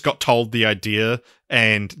just got told the idea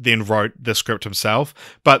and then wrote the script himself,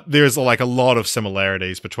 but there's like a lot of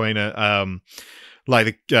similarities between it.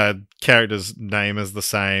 Like the character's name is the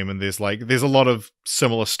same, and there's a lot of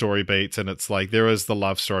similar story beats, and it's like there is the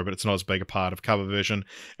love story, but it's not as big a part of cover version.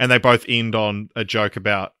 And they both end on a joke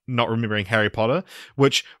about not remembering Harry Potter,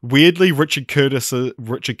 which weirdly Richard Curtis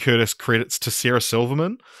credits to Sarah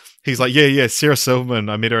Silverman. He's like, yeah, Sarah Silverman.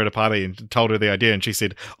 I met her at a party and told her the idea, and she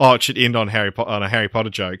said, "Oh, it should end on a Harry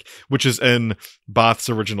Potter joke," which is in Bath's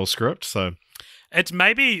original script. So. It's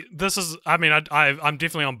maybe this is. I mean, I'm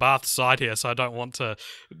definitely on Bath's side here, so I don't want to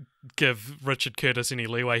give Richard Curtis any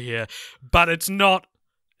leeway here. But it's not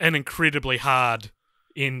an incredibly hard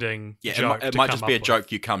ending. Yeah, joke it might just be a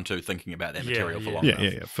joke you come to thinking about that material for long enough.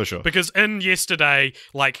 Yeah, for sure. Because in Yesterday,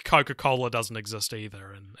 like Coca-Cola doesn't exist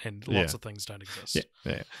either, and lots of things don't exist.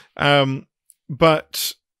 Yeah.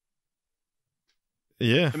 But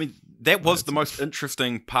yeah, I mean, that was the most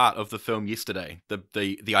interesting part of the film Yesterday.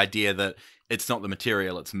 The idea that it's not the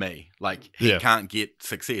material, it's me. Like, he can't get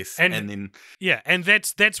success. And then... Yeah, and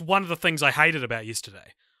that's one of the things I hated about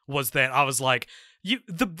Yesterday, was that I was like, if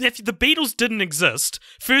the Beatles didn't exist,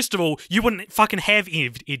 first of all, you wouldn't fucking have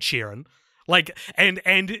Ed Sheeran. Like,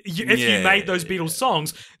 if you made those Beatles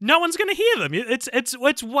songs, no one's going to hear them. It's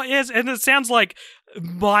what is, and it sounds like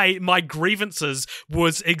my grievances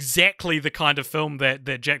was exactly the kind of film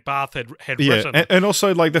that Jack Bath had written. And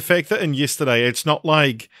also like the fact that in Yesterday, it's not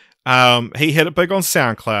like he hit it big on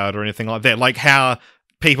SoundCloud or anything like that. Like how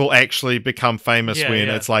people actually become famous when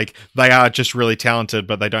it's like they are just really talented,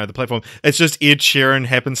 but they don't have the platform. It's just Ed Sheeran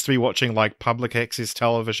happens to be watching like public access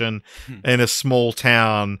television in a small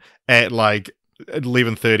town at like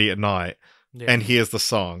 11:30 at night, and hears the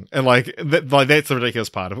song, and like that's the ridiculous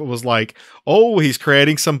part of it. Was like, oh, he's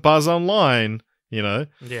creating some buzz online, Yeah.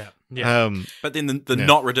 But then the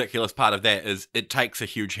not ridiculous part of that is it takes a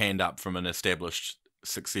huge hand up from an established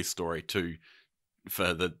success story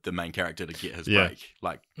for the main character to get his break.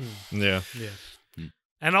 Like,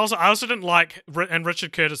 And also, I also didn't like, and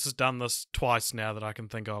Richard Curtis has done this twice now that I can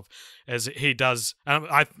think of, as he does,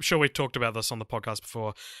 I'm sure we've talked about this on the podcast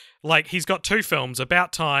before, like, he's got two films,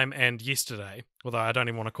 About Time and Yesterday, although I don't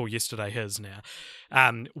even want to call Yesterday his now,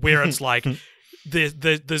 where it's like,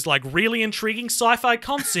 there's like really intriguing sci-fi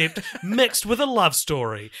concept mixed with a love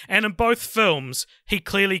story, and in both films, he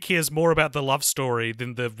clearly cares more about the love story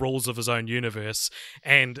than the rules of his own universe,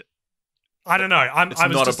 and I don't know. It's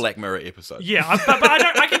not a Black Mirror episode. Yeah, but I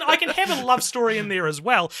don't. I can have a love story in there as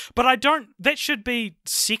well, but I don't. That should be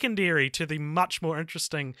secondary to the much more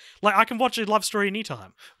interesting. Like, I can watch a love story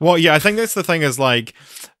anytime. Well, yeah, I think that's the thing. Is like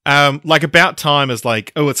About Time is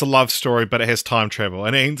like, oh, it's a love story, but it has time travel,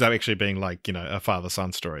 and it ends up actually being like, a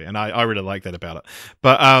father-son story, and I really like that about it.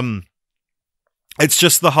 But it's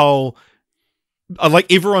just the whole,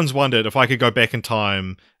 like, everyone's wondered if I could go back in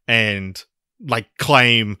time and like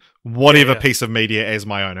claim whatever piece of media as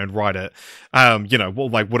my own and write it,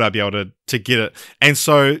 like, would I be able to get it? And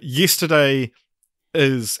so Yesterday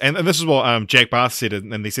is, and this is what Jack Bath said,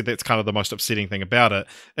 and they said that's kind of the most upsetting thing about it,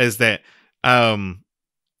 is that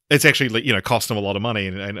it's actually, cost him a lot of money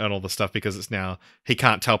and all this stuff, because it's now, he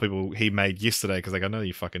can't tell people he made Yesterday, because they go, no,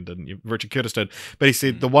 you fucking didn't. Richard Curtis did. But he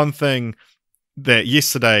said the one thing that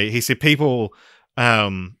Yesterday, he said people,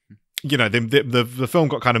 the film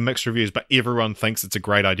got kind of mixed reviews, but everyone thinks it's a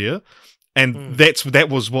great idea, and that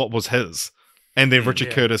was what was his. And then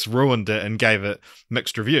Richard Curtis ruined it and gave it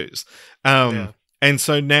mixed reviews. And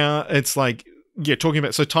so now it's like, talking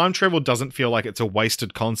about, so time travel doesn't feel like it's a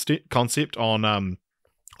wasted concept on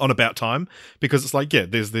About Time, because it's like,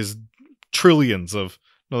 there's trillions of,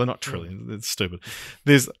 no, they're not trillions, it's stupid.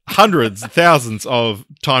 There's hundreds, thousands of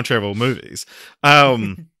time travel movies.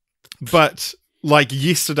 But like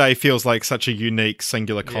yesterday feels like such a unique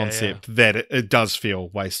singular concept that it does feel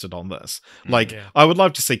wasted on this. Like I would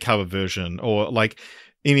love to see cover version or like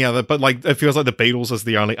any other, but like it feels like the Beatles is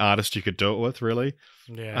the only artist you could do it with, really.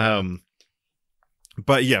 Yeah.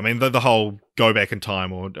 But yeah, I mean the whole go back in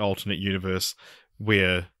time or alternate universe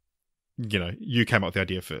where you came up with the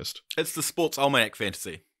idea first. It's the sports almanac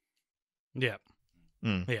fantasy. Yeah.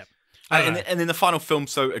 Yeah. And then the final film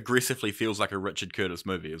so aggressively feels like a Richard Curtis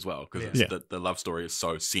movie as well, because the love story is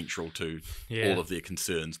so central to all of their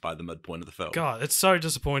concerns by the midpoint of the film. God, it's so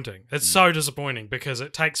disappointing. It's so disappointing because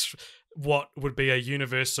it takes what would be a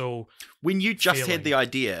universal. When you just had the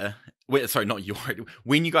idea,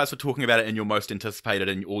 when you guys were talking about it in your most anticipated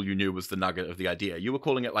and all you knew was the nugget of the idea, you were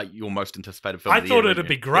calling it like your most anticipated film. I thought it'd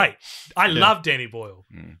be great. I love Danny Boyle.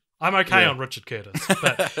 I'm okay on Richard Curtis,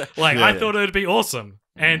 but I thought it'd be awesome,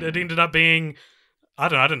 and it ended up being, I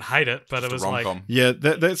don't know, I didn't hate it, but it was rom-com.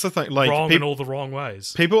 That's the thing, like wrong in all the wrong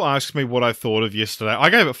ways. People ask me what I thought of yesterday.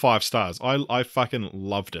 I gave it 5 stars. I fucking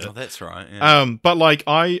loved it. Oh, that's right. Yeah. But like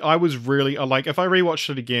I was really like if I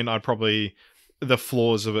rewatched it again, I'd probably. The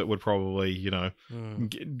flaws of it would probably,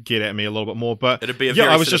 get at me a little bit more. But it'd be a very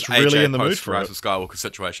I was just really in the mood for Rise it. of Skywalker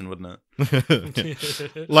situation, wouldn't it?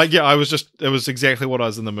 It was exactly what I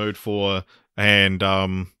was in the mood for, and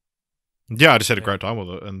I just had a great time with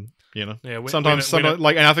it, and sometimes and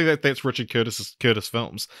I think that's Richard Curtis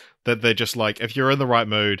films that they're just like if you're in the right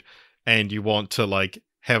mood and you want to like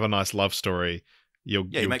have a nice love story, you'll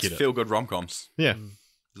he makes feel good rom-coms. Yeah,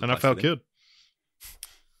 and I felt good.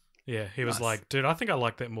 Yeah, he was like, dude, I think I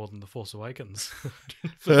like that more than The Force Awakens.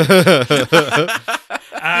 All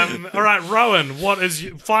right, Rowan, what is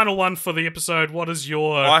your final one for the episode? What is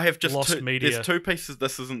your I have just lost media? There's 2 pieces.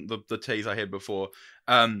 This isn't the tease I had before.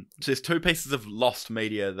 There's 2 pieces of lost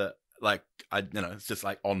media that like it's just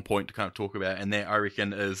like on point to kind of talk about, and that I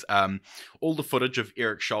reckon is all the footage of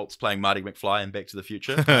Eric Schultz playing Marty McFly in Back to the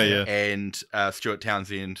Future, and Stuart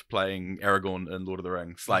Townsend playing Aragorn in Lord of the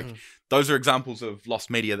Rings. Like those are examples of lost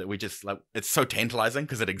media that we just like. It's so tantalizing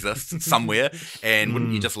because it exists somewhere, and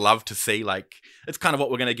wouldn't you just love to see like it's kind of what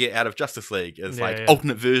we're going to get out of Justice League is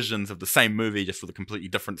alternate versions of the same movie just with a completely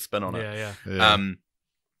different spin on it.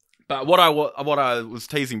 But what I was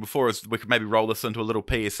teasing before is we could maybe roll this into a little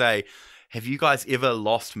PSA. Have you guys ever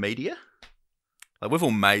lost media? Like we've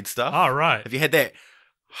all made stuff. Oh, right. Have you had that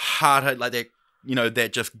hard, like that,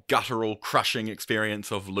 that just guttural, crushing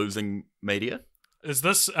experience of losing media? Is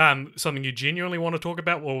this something you genuinely want to talk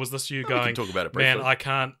about, or was this you going, we can talk about it briefly. Man, I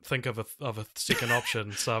can't think of a second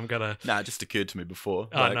option, so I'm going to... Nah, it just occurred to me before.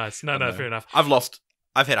 Oh, nice. No, fair enough.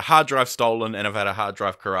 I've had a hard drive stolen and I've had a hard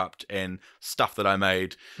drive corrupt and stuff that I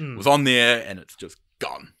made was on there and it's just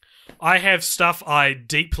gone. I have stuff I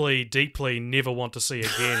deeply, deeply never want to see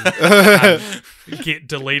again get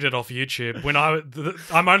deleted off YouTube.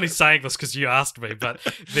 I'm only saying this because you asked me, but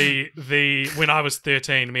when I was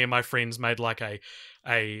 13, me and my friends made like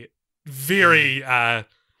a very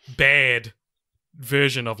bad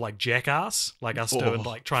version of like Jackass, like us doing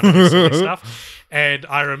like trying to do silly stuff, and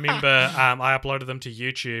I remember I uploaded them to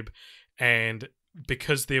YouTube, and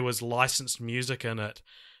because there was licensed music in it,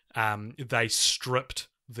 they stripped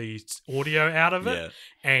the audio out of it,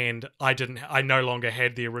 and I no longer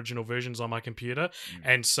had the original versions on my computer,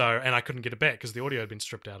 and I couldn't get it back because the audio had been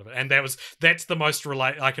stripped out of it, and that's the most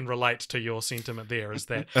I can relate to your sentiment there, is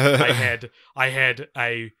that I had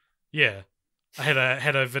a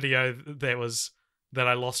video that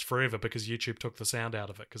I lost forever because YouTube took the sound out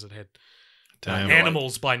of it because it had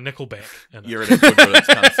Animals by Nickelback in it. You're in a good riddance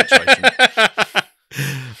kind of situation.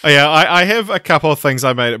 I have a couple of things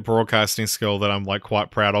I made at broadcasting school that I'm like quite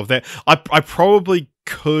proud of that I probably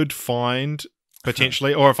could find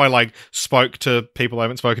potentially, or if I like spoke to people I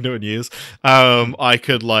haven't spoken to in years, I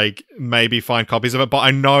could like maybe find copies of it, but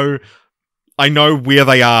I know where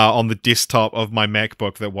they are on the desktop of my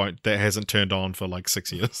MacBook that hasn't turned on for like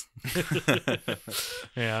 6 years.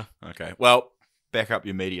 Yeah. Okay. Well, back up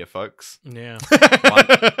your media, folks. Yeah.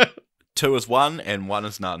 2 is 1 and 1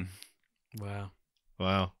 is none. Wow.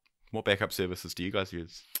 What backup services do you guys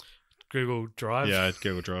use? Google Drive. Yeah,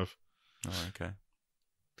 Google Drive. Oh, okay.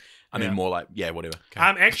 I mean, more like, whatever. Okay.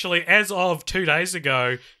 Actually, as of 2 days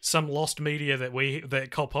ago, some lost media that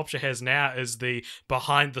Cult Popture has now is the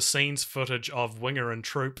behind-the-scenes footage of Winger and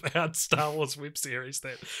Troop, our Star Wars web series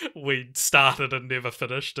that we started and never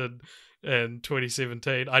finished in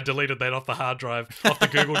 2017. I deleted that off the hard drive, off the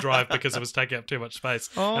Google Drive, because it was taking up too much space.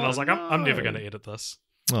 And I was like, I'm never going to edit this.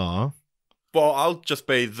 Aw. Well, I'll just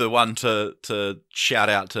be the one to shout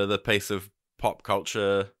out to the piece of pop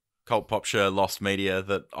culture Cult Popture Lost Media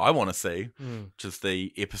that I want to see, which is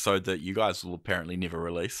the episode that you guys will apparently never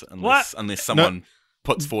release unless someone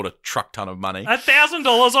puts forward a truck ton of money.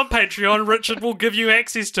 $1,000 on Patreon, Richard will give you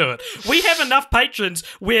access to it. We have enough patrons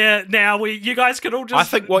where now you guys can all just I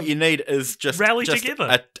think what you need is just rally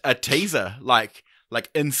together. A teaser, like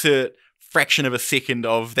insert fraction of a second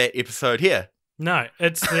of that episode here. No,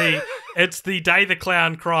 it's the day the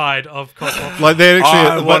clown cried of Cult Popture. Like that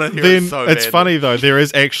actually, but then it's funny though. There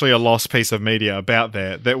is actually a lost piece of media about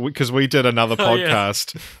that because we did another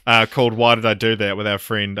podcast called "Why Did I Do That" with our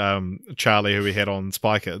friend Charlie, who we had on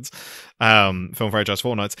Spy Kids, Film Franchise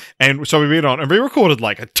Fortnights, and so we went on and we recorded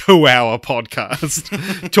like a 2-hour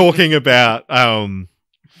podcast talking about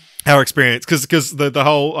our experience because the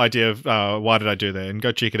whole idea of why did I do that, and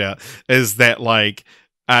go check it out, is that like.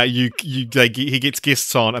 He gets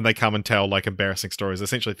guests on and they come and tell like embarrassing stories,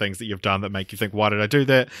 essentially things that you've done that make you think, why did I do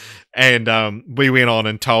that? And we went on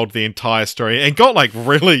and told the entire story and got like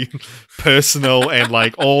really personal and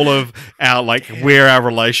like all of our like where our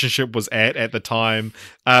relationship was at the time.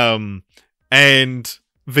 And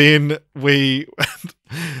then we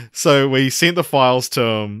we sent the files to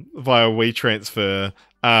him via WeTransfer.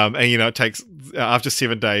 And it takes after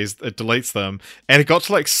 7 days it deletes them, and it got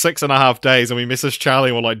to like 6.5 days, and we messaged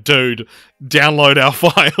Charlie and we're like, dude, download our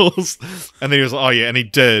files. And then he was like, oh yeah, and he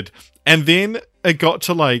did. And then it got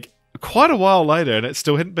to like quite a while later and it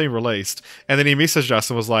still hadn't been released, and then he messaged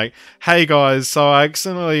us and was like, hey guys, so I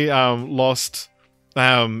accidentally lost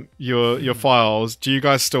your files, do you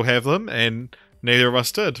guys still have them? And neither of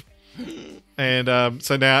us did. And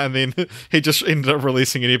so now, and then he just ended up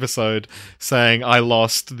releasing an episode saying, I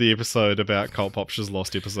lost the episode about Cult Popture's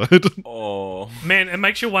lost episode. Oh. Man, it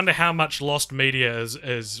makes you wonder how much lost media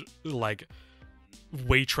is like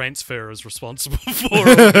WeTransfer is responsible for,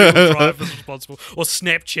 or Google Drive is responsible, or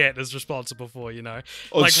Snapchat is responsible for,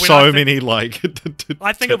 Like so many, like...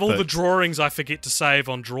 I think of all the drawings I forget to save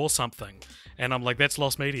on Draw Something, and I'm like, that's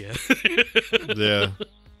lost media. Yeah.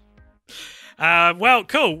 Well,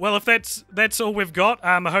 cool. Well, if that's all we've got,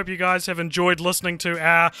 I hope you guys have enjoyed listening to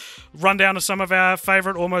our rundown of some of our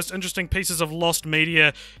favourite or most interesting pieces of lost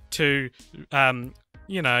media to,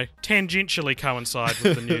 tangentially coincide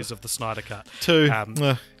with the news of the Snyder Cut.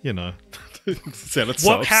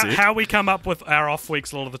 How we come up with our off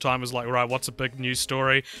weeks a lot of the time is like, right, what's a big news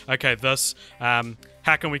story? Okay, this.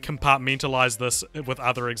 How can we compartmentalize this with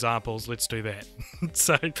other examples? Let's do that.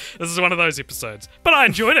 So this is one of those episodes. But I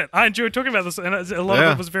enjoyed it. I enjoyed talking about this, and a lot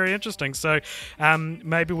of it was very interesting. So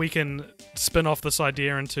maybe we can spin off this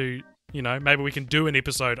idea into, maybe we can do an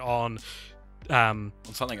episode on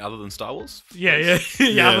something other than Star Wars? Yeah,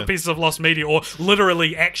 other pieces of lost media, or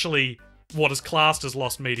literally actually what is classed as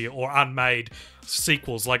lost media or unmade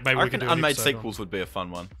sequels. Like maybe we can do unmade sequels would be a fun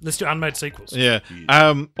one. Let's do unmade sequels. Yeah.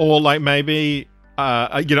 Or like maybe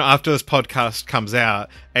after this podcast comes out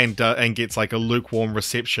and gets like a lukewarm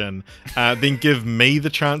reception, then give me the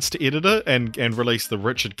chance to edit it and release the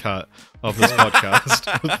Richard cut of this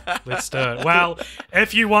podcast. Let's do it. Well,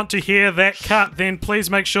 if you want to hear that cut, then please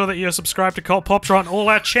make sure that you're subscribed to Cult Popture on all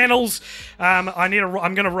our channels. I'm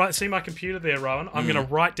going to see my computer there, Rowan. I'm going to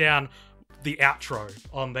write down the outro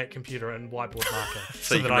on that computer in whiteboard marker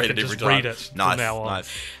so that I can just read it from now on.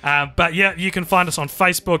 Nice. But yeah, you can find us on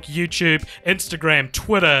Facebook, YouTube, Instagram,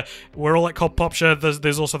 Twitter. We're all at Cult Popture.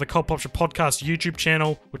 There's also the Cult Popture podcast YouTube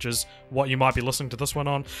channel, which is what you might be listening to this one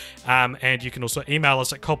on. And you can also email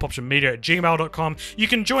us at cultpopturemedia@gmail.com. You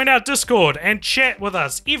can join our Discord and chat with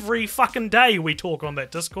us every fucking day. We talk on that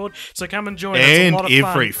Discord, so come and join us. It's a lot of fun.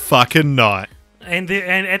 Every fucking night. And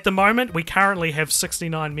at the moment, we currently have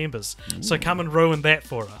 69 members. Ooh. So come and ruin that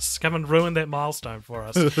for us. Come and ruin that milestone for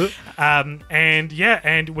us.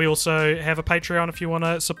 And we also have a Patreon if you want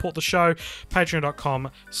to support the show.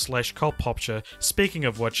 Patreon.com/cultpopture. Speaking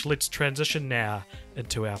of which, let's transition now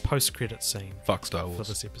into our post-credit scene. Fuck Star Wars. For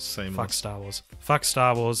this episode. Seamless. Fuck Star Wars. Fuck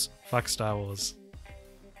Star Wars. Fuck Star Wars.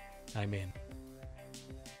 Amen.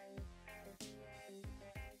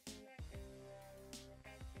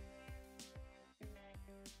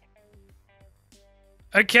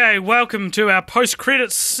 Okay, welcome to our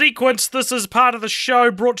post-credits sequence. This is part of the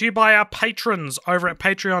show brought to you by our patrons over at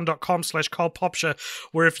patreon.com/cultpopture,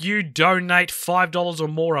 where if you donate $5 or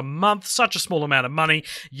more a month, such a small amount of money,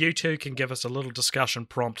 you too can give us a little discussion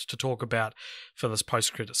prompt to talk about for this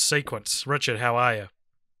post-credits sequence. Richard, how are you?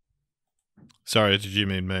 Sorry, did you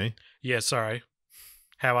mean me? Yeah, sorry.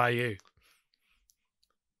 How are you?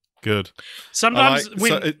 Good. Sometimes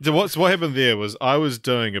what happened there was I was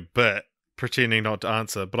doing a bit pretending not to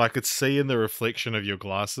answer, but I could see in the reflection of your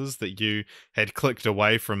glasses that you had clicked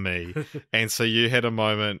away from me, and so you had a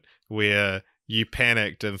moment where you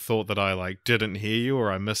panicked and thought that I like didn't hear you or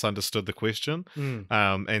I misunderstood the question.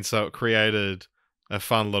 And so it created a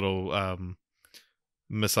fun little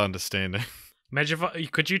misunderstanding. Imagine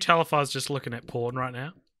could you tell if I was just looking at porn right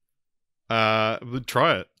now?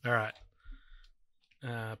 Try it. All right.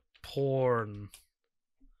 Porn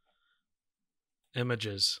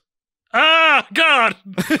images. Ah, God!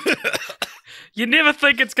 You never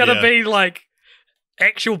think it's gonna be like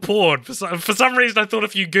actual porn. For some reason, I thought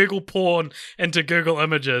if you Google porn into Google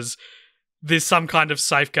Images, there's some kind of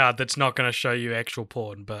safeguard that's not going to show you actual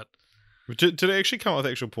porn. But did it actually come up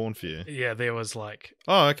with actual porn for you? Yeah, there was like.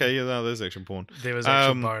 Oh, okay. Yeah, no, there's actual porn. There was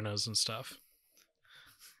actual boners and stuff.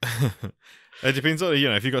 It depends on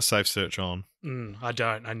if you got safe search on. I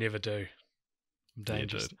don't. I never do. I'm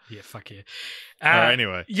dangerous. Yeah, fuck yeah.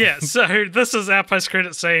 Anyway. Yeah, so this is our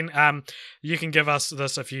post-credit scene. You can give us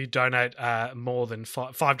this if you donate more than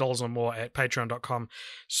 $5 or more at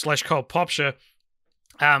patreon.com/coldpopture.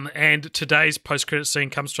 And today's post-credit scene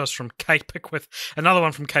comes to us from Kate Pickworth, another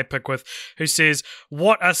one from Kate Pickworth, who says,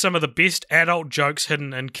 "What are some of the best adult jokes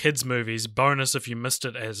hidden in kids' movies? Bonus if you missed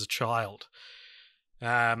it as a child."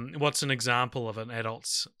 What's an example of an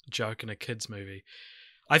adult's joke in a kids' movie?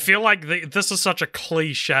 I feel like this is such a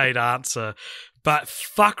cliched answer, but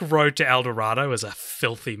fuck Road to El Dorado is a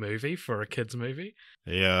filthy movie for a kids' movie.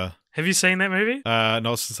 Yeah. Have you seen that movie?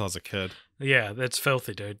 Not since I was a kid. Yeah, that's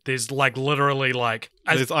filthy, dude. There's like literally like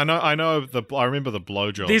I remember the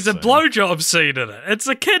blowjob. There's a blowjob scene in it. It's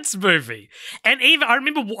a kids movie. And even I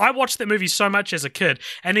remember I watched that movie so much as a kid,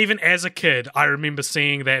 and even as a kid, I remember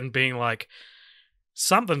seeing that and being like,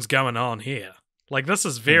 something's going on here. Like, this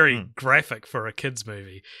is very graphic for a kids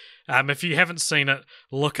movie. If you haven't seen it,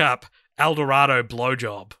 look up El Dorado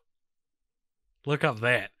blowjob. Look up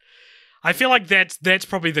that. I feel like that's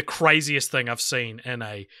probably the craziest thing I've seen in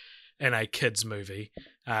a kids movie.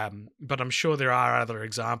 But I'm sure there are other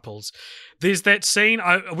examples. There's that scene,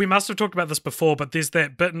 we must have talked about this before, but there's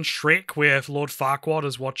that bit in Shrek where Lord Farquaad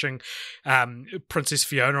is watching Princess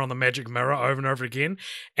Fiona on the magic mirror over and over again,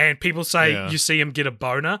 and people say you see him get a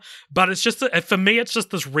boner, but it's just, for me, it's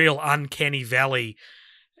just this real uncanny valley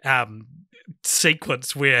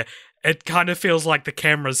sequence where it kind of feels like the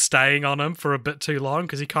camera's staying on him for a bit too long,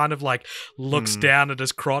 because he kind of like looks down at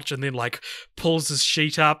his crotch and then like pulls his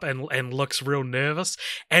sheet up and looks real nervous.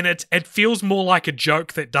 And it feels more like a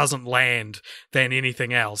joke that doesn't land than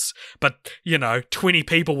anything else. But, 20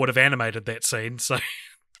 people would have animated that scene, so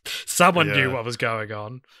someone knew what was going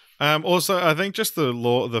on. Also, I think just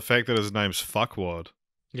the fact that his name's Fuckwad.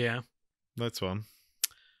 Yeah. That's one.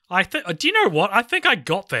 Do you know what? I think I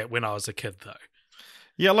got that when I was a kid, though.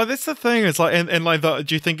 Yeah, like that's the thing. It's like, and like,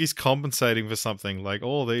 do you think he's compensating for something? Like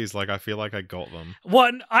all these, like I feel like I got them.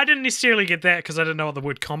 Well, I didn't necessarily get that because I didn't know what the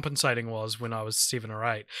word compensating was when I was 7 or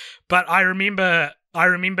 8. But I remember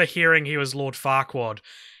hearing he was Lord Farquaad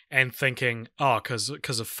and thinking, because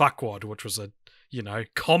of fuckwad, which was a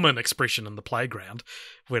common expression in the playground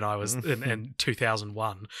when I was in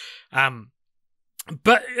 2001.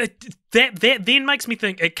 But that then makes me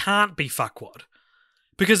think it can't be fuckwad.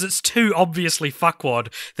 Because it's too obviously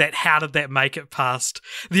fuckwad that how did that make it past?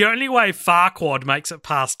 The only way Farquaad makes it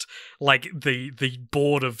past like the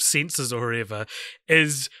board of censors or whatever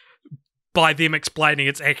is by them explaining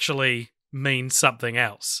it's actually means something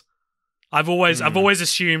else. I've always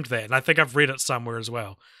assumed that, and I think I've read it somewhere as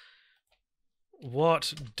well.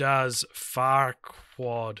 What does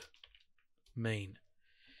Farquaad mean?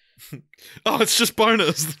 Oh, it's just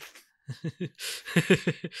bonus.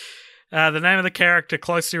 The name of the character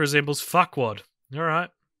closely resembles fuckwad. All right.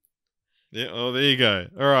 Yeah, oh, there you go.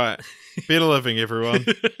 All right. Better living, everyone.